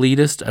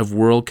completest of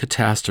world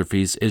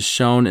catastrophes is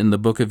shown in the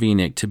Book of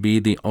Enoch to be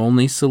the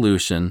only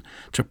solution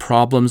to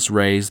problems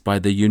raised by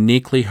the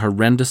uniquely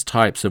horrendous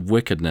types of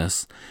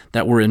wickedness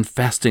that were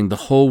infesting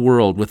the whole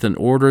world with an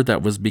order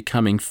that was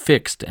becoming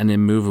fixed and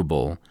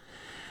immovable.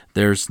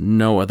 There's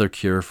no other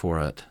cure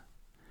for it.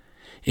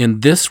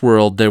 In this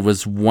world there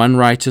was one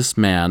righteous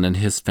man and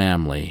his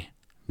family,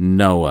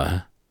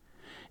 Noah,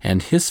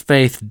 and his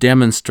faith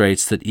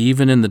demonstrates that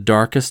even in the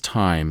darkest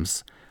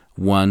times,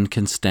 one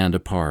can stand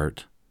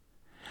apart.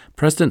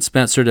 President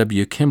Spencer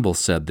W. Kimball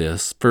said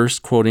this,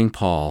 first quoting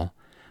Paul,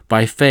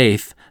 "By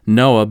faith,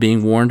 Noah,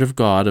 being warned of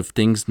God of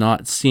things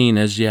not seen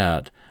as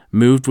yet,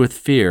 moved with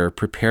fear,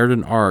 prepared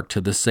an ark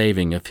to the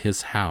saving of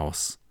his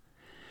house."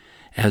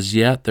 As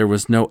yet there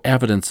was no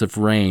evidence of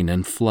rain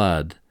and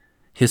flood.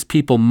 His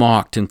people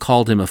mocked and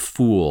called him a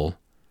fool.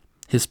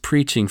 His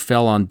preaching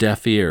fell on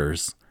deaf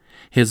ears.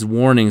 His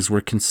warnings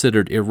were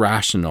considered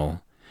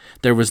irrational.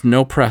 There was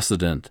no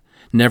precedent.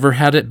 Never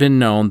had it been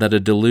known that a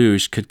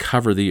deluge could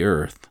cover the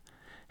earth.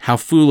 How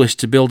foolish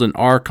to build an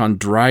ark on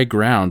dry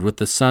ground with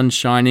the sun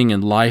shining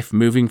and life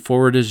moving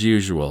forward as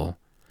usual.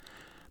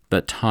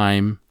 But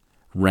time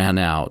ran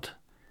out.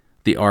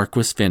 The ark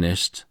was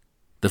finished.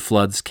 The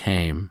floods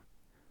came.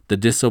 The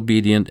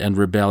disobedient and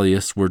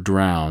rebellious were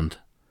drowned.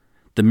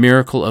 The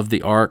miracle of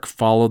the ark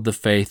followed the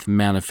faith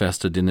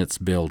manifested in its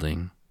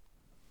building.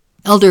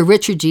 Elder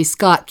Richard G.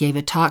 Scott gave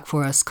a talk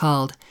for us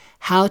called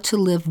How to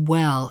Live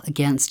Well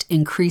Against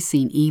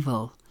Increasing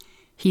Evil.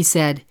 He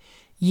said,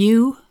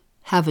 "You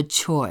have a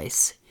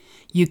choice.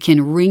 You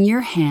can wring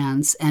your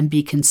hands and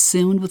be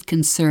consumed with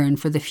concern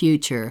for the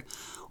future,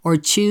 or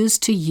choose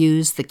to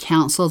use the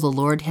counsel the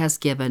Lord has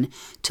given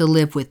to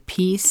live with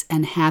peace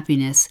and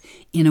happiness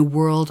in a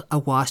world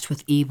awash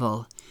with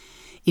evil.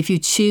 If you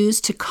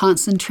choose to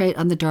concentrate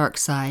on the dark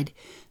side,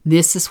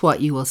 this is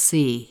what you will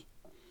see.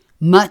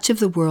 Much of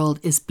the world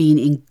is being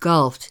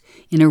engulfed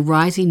in a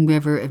rising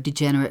river of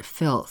degenerate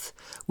filth,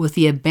 with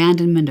the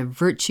abandonment of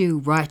virtue,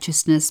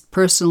 righteousness,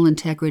 personal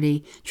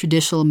integrity,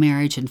 traditional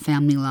marriage, and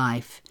family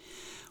life.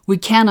 We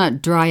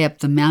cannot dry up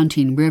the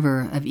mounting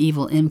river of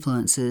evil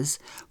influences,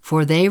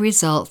 for they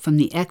result from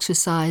the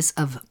exercise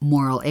of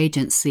moral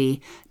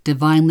agency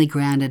divinely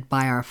granted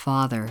by our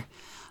Father.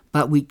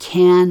 But we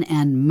can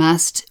and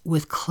must,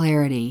 with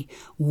clarity,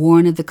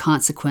 warn of the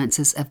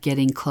consequences of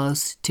getting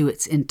close to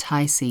its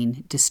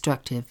enticing,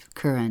 destructive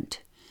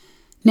current."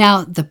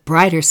 Now, the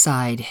brighter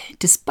side.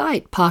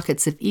 Despite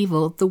pockets of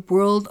evil, the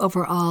world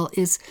overall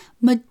is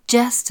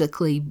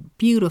majestically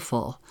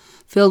beautiful,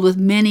 filled with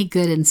many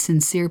good and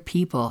sincere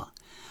people.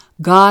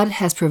 God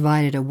has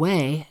provided a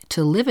way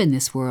to live in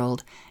this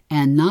world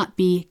and not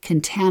be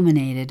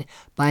contaminated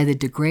by the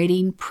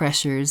degrading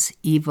pressures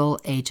evil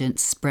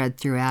agents spread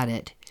throughout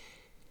it.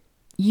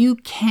 You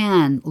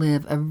can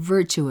live a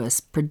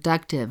virtuous,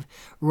 productive,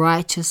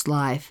 righteous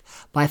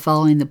life by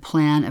following the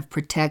plan of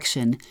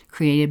protection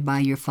created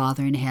by your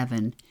Father in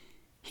heaven,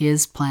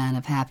 His plan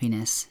of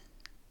happiness.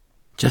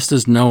 Just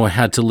as Noah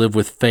had to live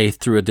with faith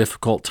through a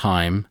difficult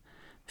time,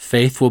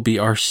 faith will be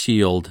our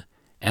shield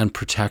and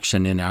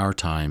protection in our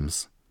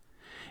times.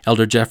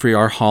 Elder Jeffrey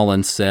R.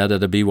 Holland said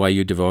at a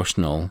BYU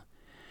devotional,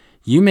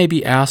 "You may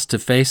be asked to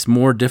face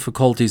more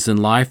difficulties in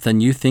life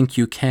than you think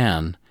you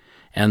can,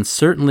 and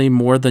certainly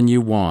more than you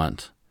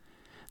want.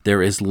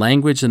 There is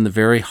language in the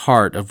very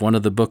heart of one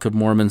of the Book of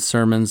Mormon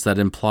sermons that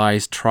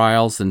implies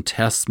trials and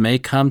tests may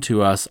come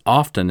to us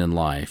often in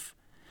life.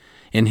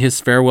 In his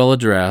farewell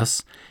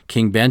address,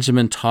 King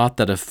Benjamin taught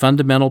that a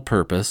fundamental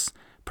purpose,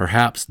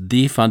 perhaps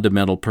the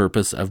fundamental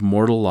purpose of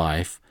mortal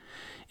life,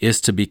 is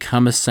to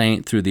become a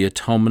saint through the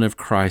atonement of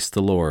Christ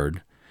the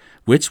Lord,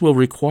 which will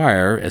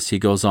require, as he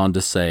goes on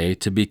to say,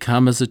 to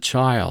become as a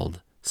child,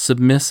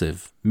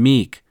 submissive,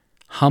 meek,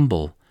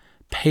 humble,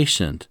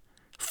 patient,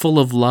 full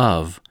of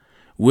love,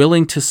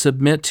 willing to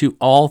submit to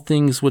all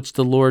things which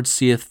the Lord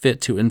seeth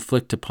fit to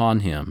inflict upon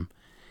him,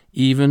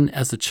 even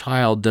as a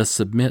child does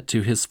submit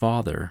to his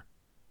father."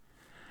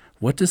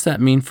 What does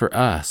that mean for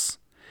us?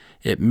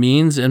 It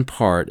means, in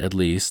part at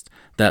least,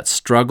 that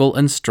struggle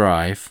and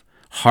strife,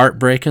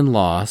 heartbreak and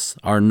loss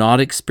are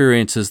not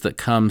experiences that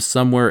come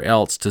somewhere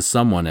else to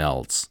someone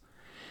else.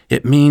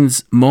 It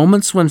means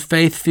moments when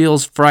faith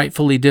feels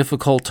frightfully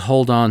difficult to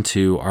hold on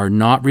to are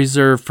not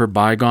reserved for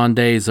bygone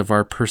days of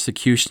our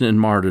persecution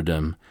and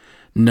martyrdom.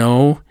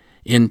 No,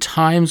 in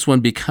times when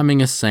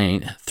becoming a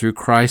saint through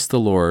Christ the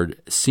Lord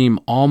seem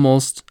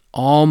almost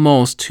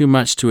too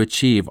much to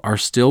achieve are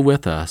still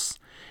with us,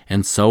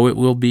 and so it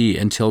will be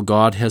until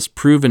God has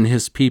proven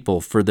His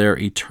people for their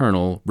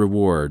eternal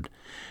reward.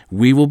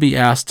 We will be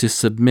asked to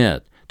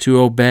submit, to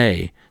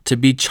obey, to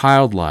be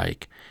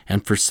childlike,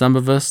 and for some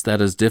of us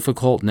that is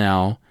difficult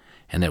now,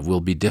 and it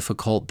will be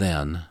difficult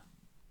then.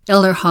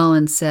 Elder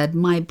Holland said,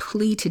 "My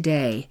plea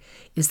today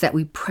is that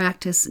we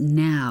practice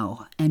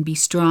now and be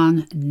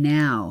strong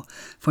now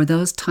for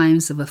those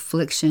times of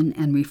affliction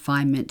and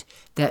refinement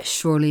that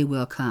surely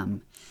will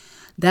come.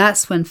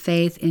 That's when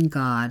faith in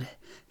God,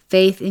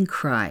 faith in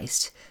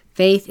Christ,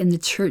 faith in the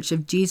Church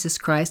of Jesus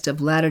Christ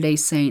of Latter-day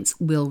Saints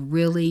will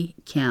really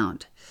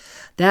count.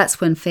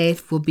 That's when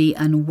faith will be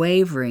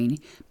unwavering,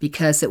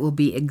 because it will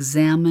be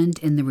examined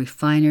in the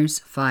refiner's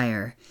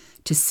fire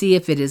to see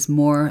if it is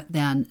more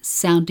than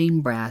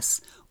sounding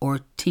brass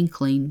or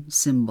tinkling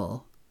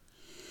cymbal.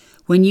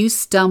 When you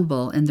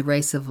stumble in the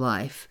race of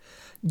life,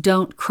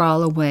 don't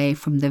crawl away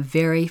from the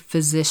very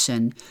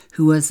physician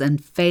who was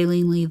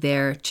unfailingly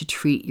there to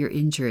treat your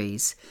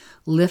injuries,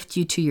 lift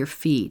you to your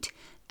feet,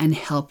 and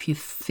help you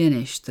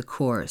finish the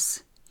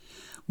course.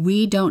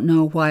 We don't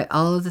know why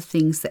all of the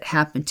things that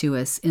happen to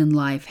us in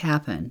life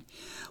happen,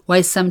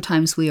 why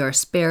sometimes we are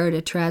spared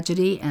a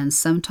tragedy and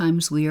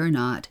sometimes we are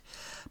not,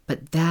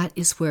 but that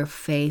is where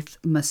faith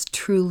must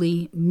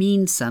truly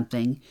mean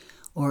something,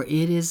 or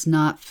it is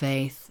not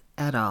faith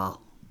at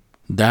all.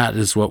 That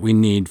is what we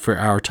need for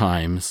our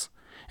times.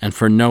 And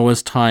for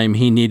Noah's time,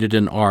 he needed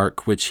an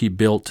ark which he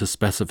built to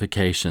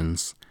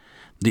specifications.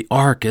 The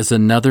ark is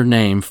another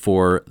name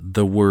for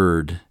the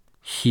Word.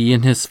 He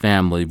and his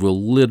family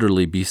will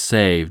literally be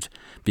saved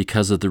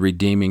because of the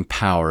redeeming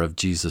power of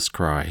Jesus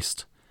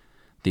Christ.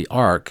 The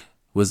ark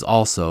was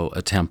also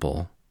a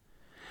temple.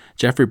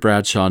 Jeffrey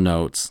Bradshaw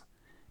notes,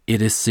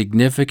 "It is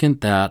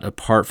significant that,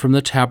 apart from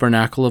the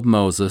tabernacle of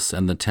Moses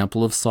and the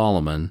temple of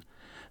Solomon,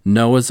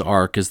 Noah's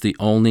Ark is the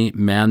only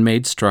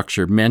man-made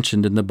structure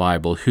mentioned in the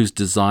Bible whose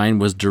design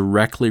was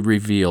directly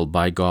revealed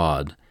by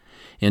God.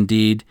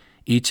 Indeed,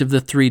 each of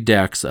the 3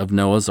 decks of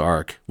Noah's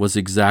Ark was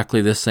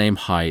exactly the same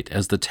height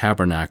as the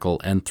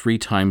tabernacle and 3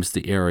 times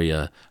the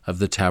area of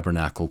the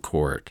tabernacle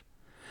court.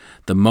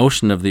 The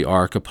motion of the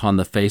ark upon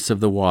the face of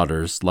the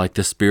waters, like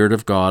the Spirit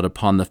of God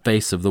upon the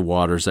face of the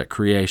waters at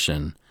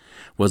creation,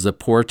 was a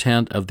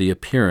portent of the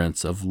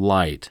appearance of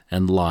light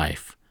and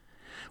life.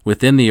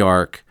 Within the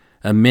ark,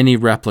 a mini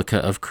replica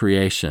of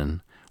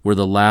creation, were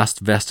the last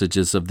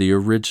vestiges of the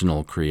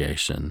original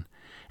creation,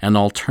 an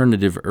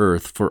alternative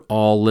earth for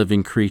all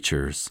living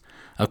creatures,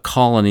 a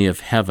colony of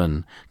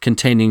heaven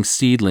containing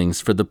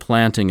seedlings for the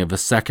planting of a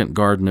second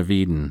Garden of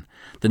Eden,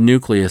 the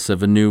nucleus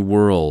of a new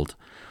world,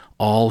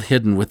 all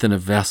hidden within a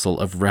vessel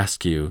of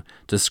rescue,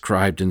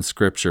 described in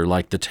Scripture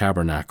like the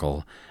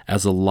tabernacle,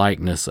 as a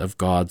likeness of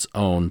God's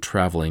own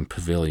traveling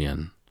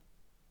pavilion."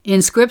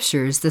 In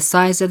Scriptures, the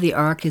size of the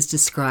ark is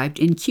described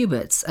in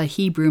cubits, a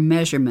Hebrew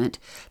measurement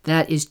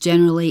that is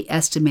generally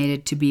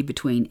estimated to be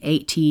between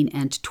 18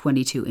 and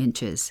 22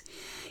 inches.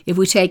 If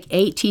we take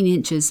 18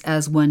 inches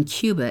as 1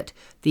 cubit,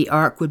 the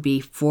ark would be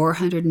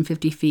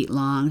 450 feet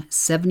long,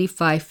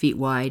 75 feet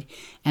wide,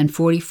 and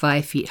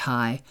 45 feet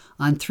high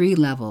on 3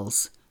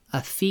 levels,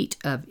 a feat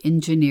of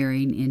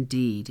engineering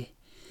indeed.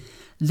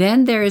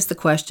 Then there is the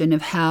question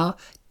of how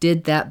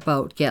did that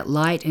boat get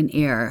light and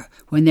air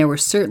when there were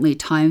certainly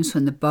times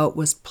when the boat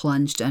was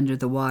plunged under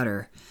the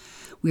water.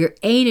 We are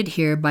aided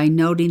here by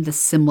noting the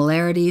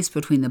similarities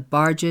between the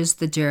barges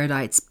the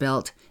Jaredites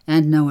built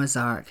and Noah's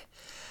Ark.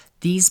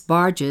 These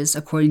barges,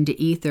 according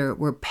to Ether,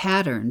 were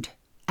patterned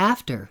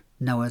after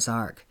Noah's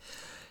Ark.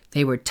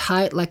 They were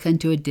tight like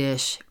unto a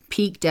dish,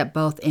 peaked at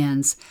both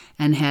ends,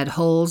 and had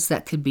holes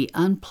that could be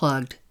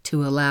unplugged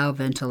to allow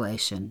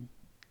ventilation.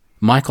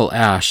 Michael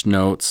Ash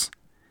notes,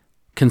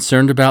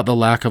 "Concerned about the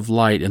lack of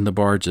light in the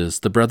barges,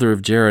 the brother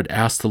of Jared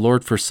asked the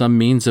Lord for some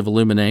means of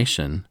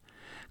illumination.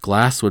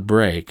 Glass would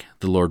break,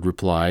 the Lord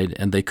replied,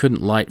 and they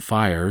couldn't light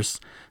fires,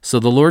 so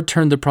the Lord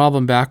turned the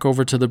problem back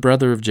over to the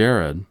brother of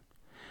Jared.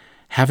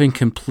 Having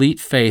complete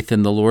faith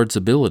in the Lord's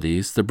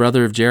abilities, the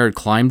brother of Jared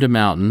climbed a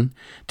mountain,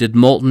 did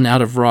molten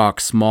out of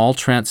rock small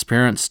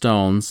transparent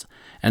stones,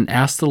 and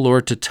asked the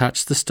Lord to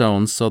touch the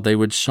stones so they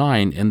would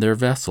shine in their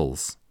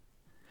vessels.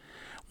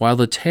 While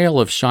the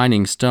tale of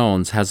shining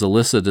stones has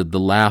elicited the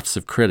laughs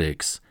of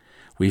critics,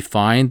 we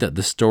find that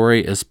the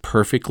story is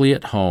perfectly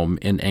at home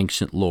in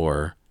ancient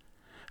lore.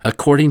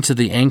 According to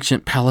the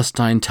ancient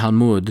Palestine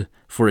Talmud,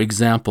 for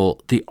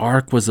example, the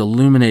ark was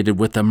illuminated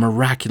with a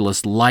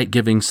miraculous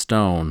light-giving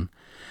stone.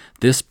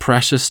 This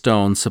precious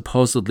stone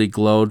supposedly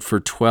glowed for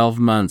 12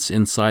 months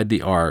inside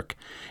the ark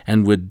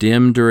and would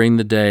dim during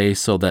the day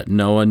so that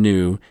Noah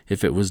knew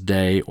if it was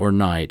day or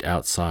night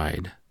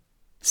outside."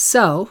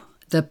 So,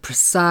 the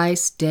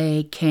precise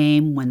day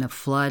came when the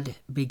flood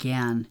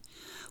began,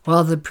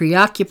 while the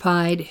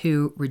preoccupied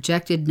who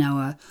rejected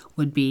Noah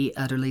would be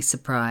utterly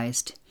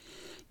surprised.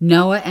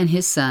 Noah and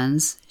his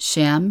sons,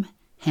 Shem,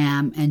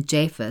 Ham, and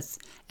Japheth,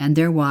 and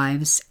their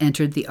wives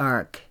entered the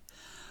ark.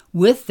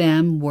 With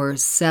them were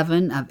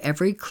 7 of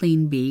every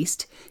clean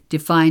beast,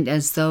 defined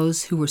as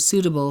those who were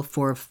suitable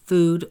for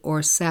food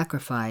or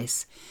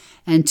sacrifice,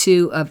 and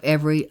 2 of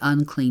every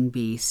unclean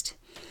beast.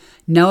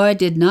 Noah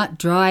did not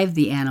drive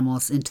the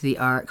animals into the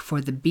ark, for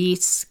the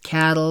beasts,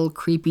 cattle,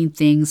 creeping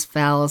things,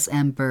 fowls,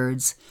 and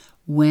birds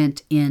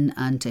went in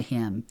unto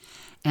him,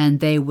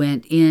 and they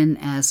went in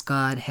as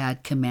God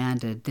had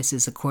commanded. This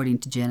is according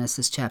to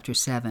Genesis chapter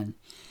 7.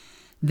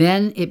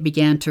 Then it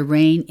began to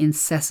rain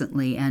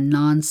incessantly and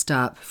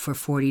nonstop for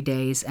 40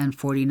 days and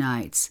 40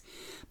 nights.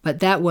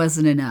 But that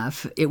wasn't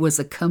enough. It was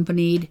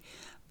accompanied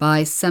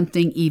by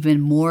something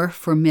even more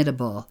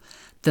formidable,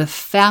 the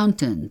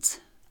fountains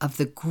of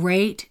the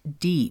great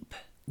deep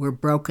were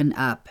broken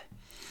up.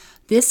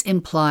 This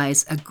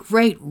implies a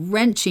great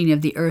wrenching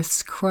of the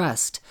earth's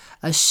crust,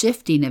 a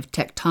shifting of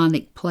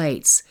tectonic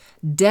plates,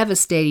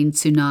 devastating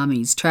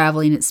tsunamis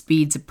traveling at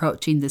speeds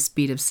approaching the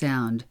speed of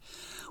sound.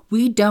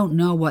 We don't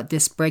know what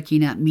this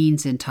breaking up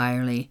means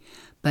entirely,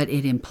 but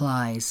it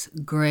implies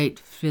great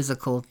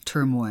physical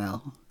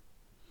turmoil.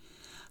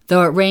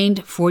 Though it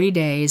rained 40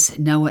 days,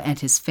 Noah and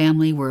his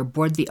family were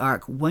aboard the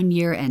ark 1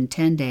 year and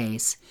 10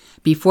 days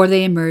before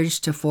they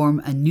emerged to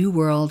form a new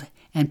world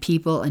and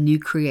people a new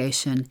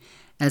creation,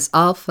 as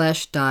all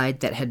flesh died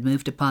that had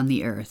moved upon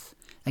the earth.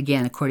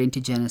 Again, according to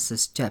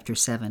Genesis chapter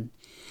 7.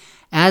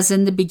 As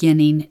in the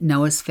beginning,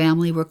 Noah's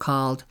family were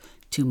called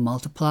to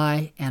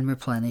multiply and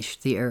replenish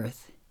the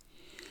earth.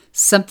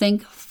 Something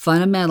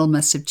fundamental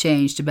must have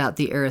changed about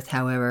the earth,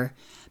 however,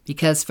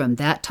 because from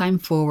that time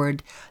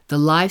forward, the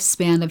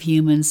lifespan of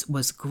humans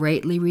was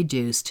greatly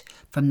reduced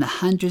from the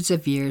hundreds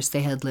of years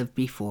they had lived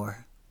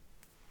before.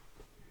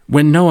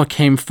 When Noah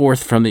came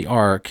forth from the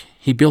ark,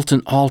 he built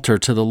an altar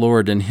to the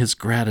Lord in his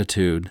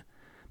gratitude.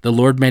 The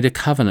Lord made a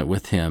covenant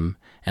with him,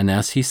 and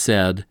as he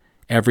said,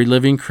 "Every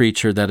living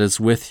creature that is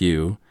with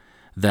you,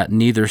 that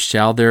neither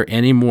shall there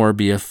any more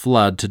be a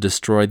flood to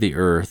destroy the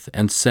earth,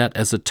 and set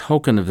as a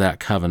token of that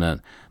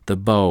covenant the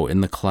bow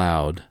in the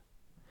cloud."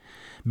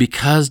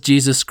 Because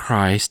Jesus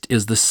Christ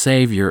is the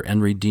Savior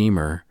and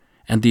Redeemer,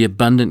 and the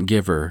abundant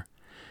giver,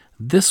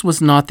 this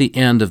was not the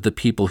end of the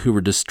people who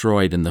were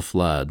destroyed in the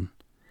flood.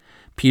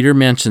 Peter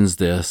mentions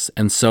this,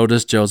 and so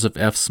does Joseph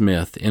F.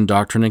 Smith in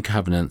Doctrine and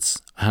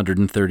Covenants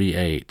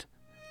 138.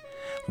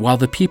 While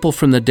the people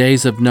from the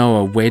days of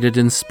Noah waited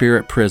in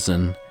spirit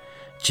prison,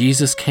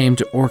 Jesus came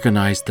to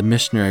organize the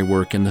missionary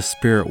work in the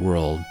spirit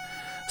world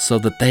so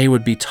that they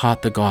would be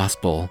taught the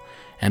gospel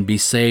and be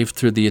saved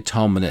through the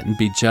atonement and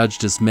be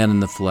judged as men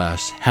in the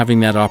flesh, having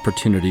that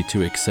opportunity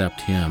to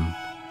accept Him.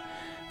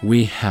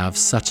 We have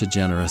such a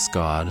generous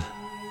God.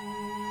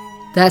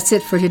 That's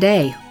it for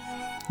today.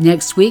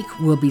 Next week,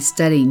 we'll be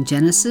studying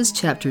Genesis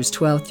chapters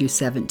 12 through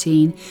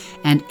 17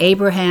 and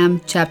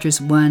Abraham chapters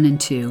 1 and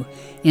 2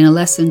 in a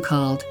lesson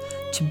called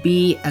To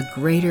Be a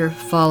Greater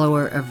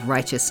Follower of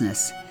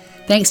Righteousness.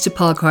 Thanks to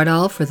Paul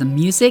Cardall for the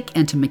music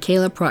and to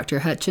Michaela Proctor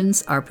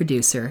Hutchins, our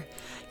producer.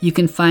 You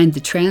can find the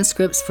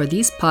transcripts for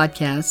these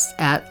podcasts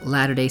at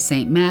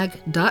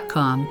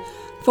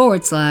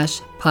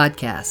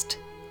latterdaysaintmag.com/podcast.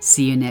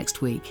 See you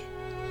next week.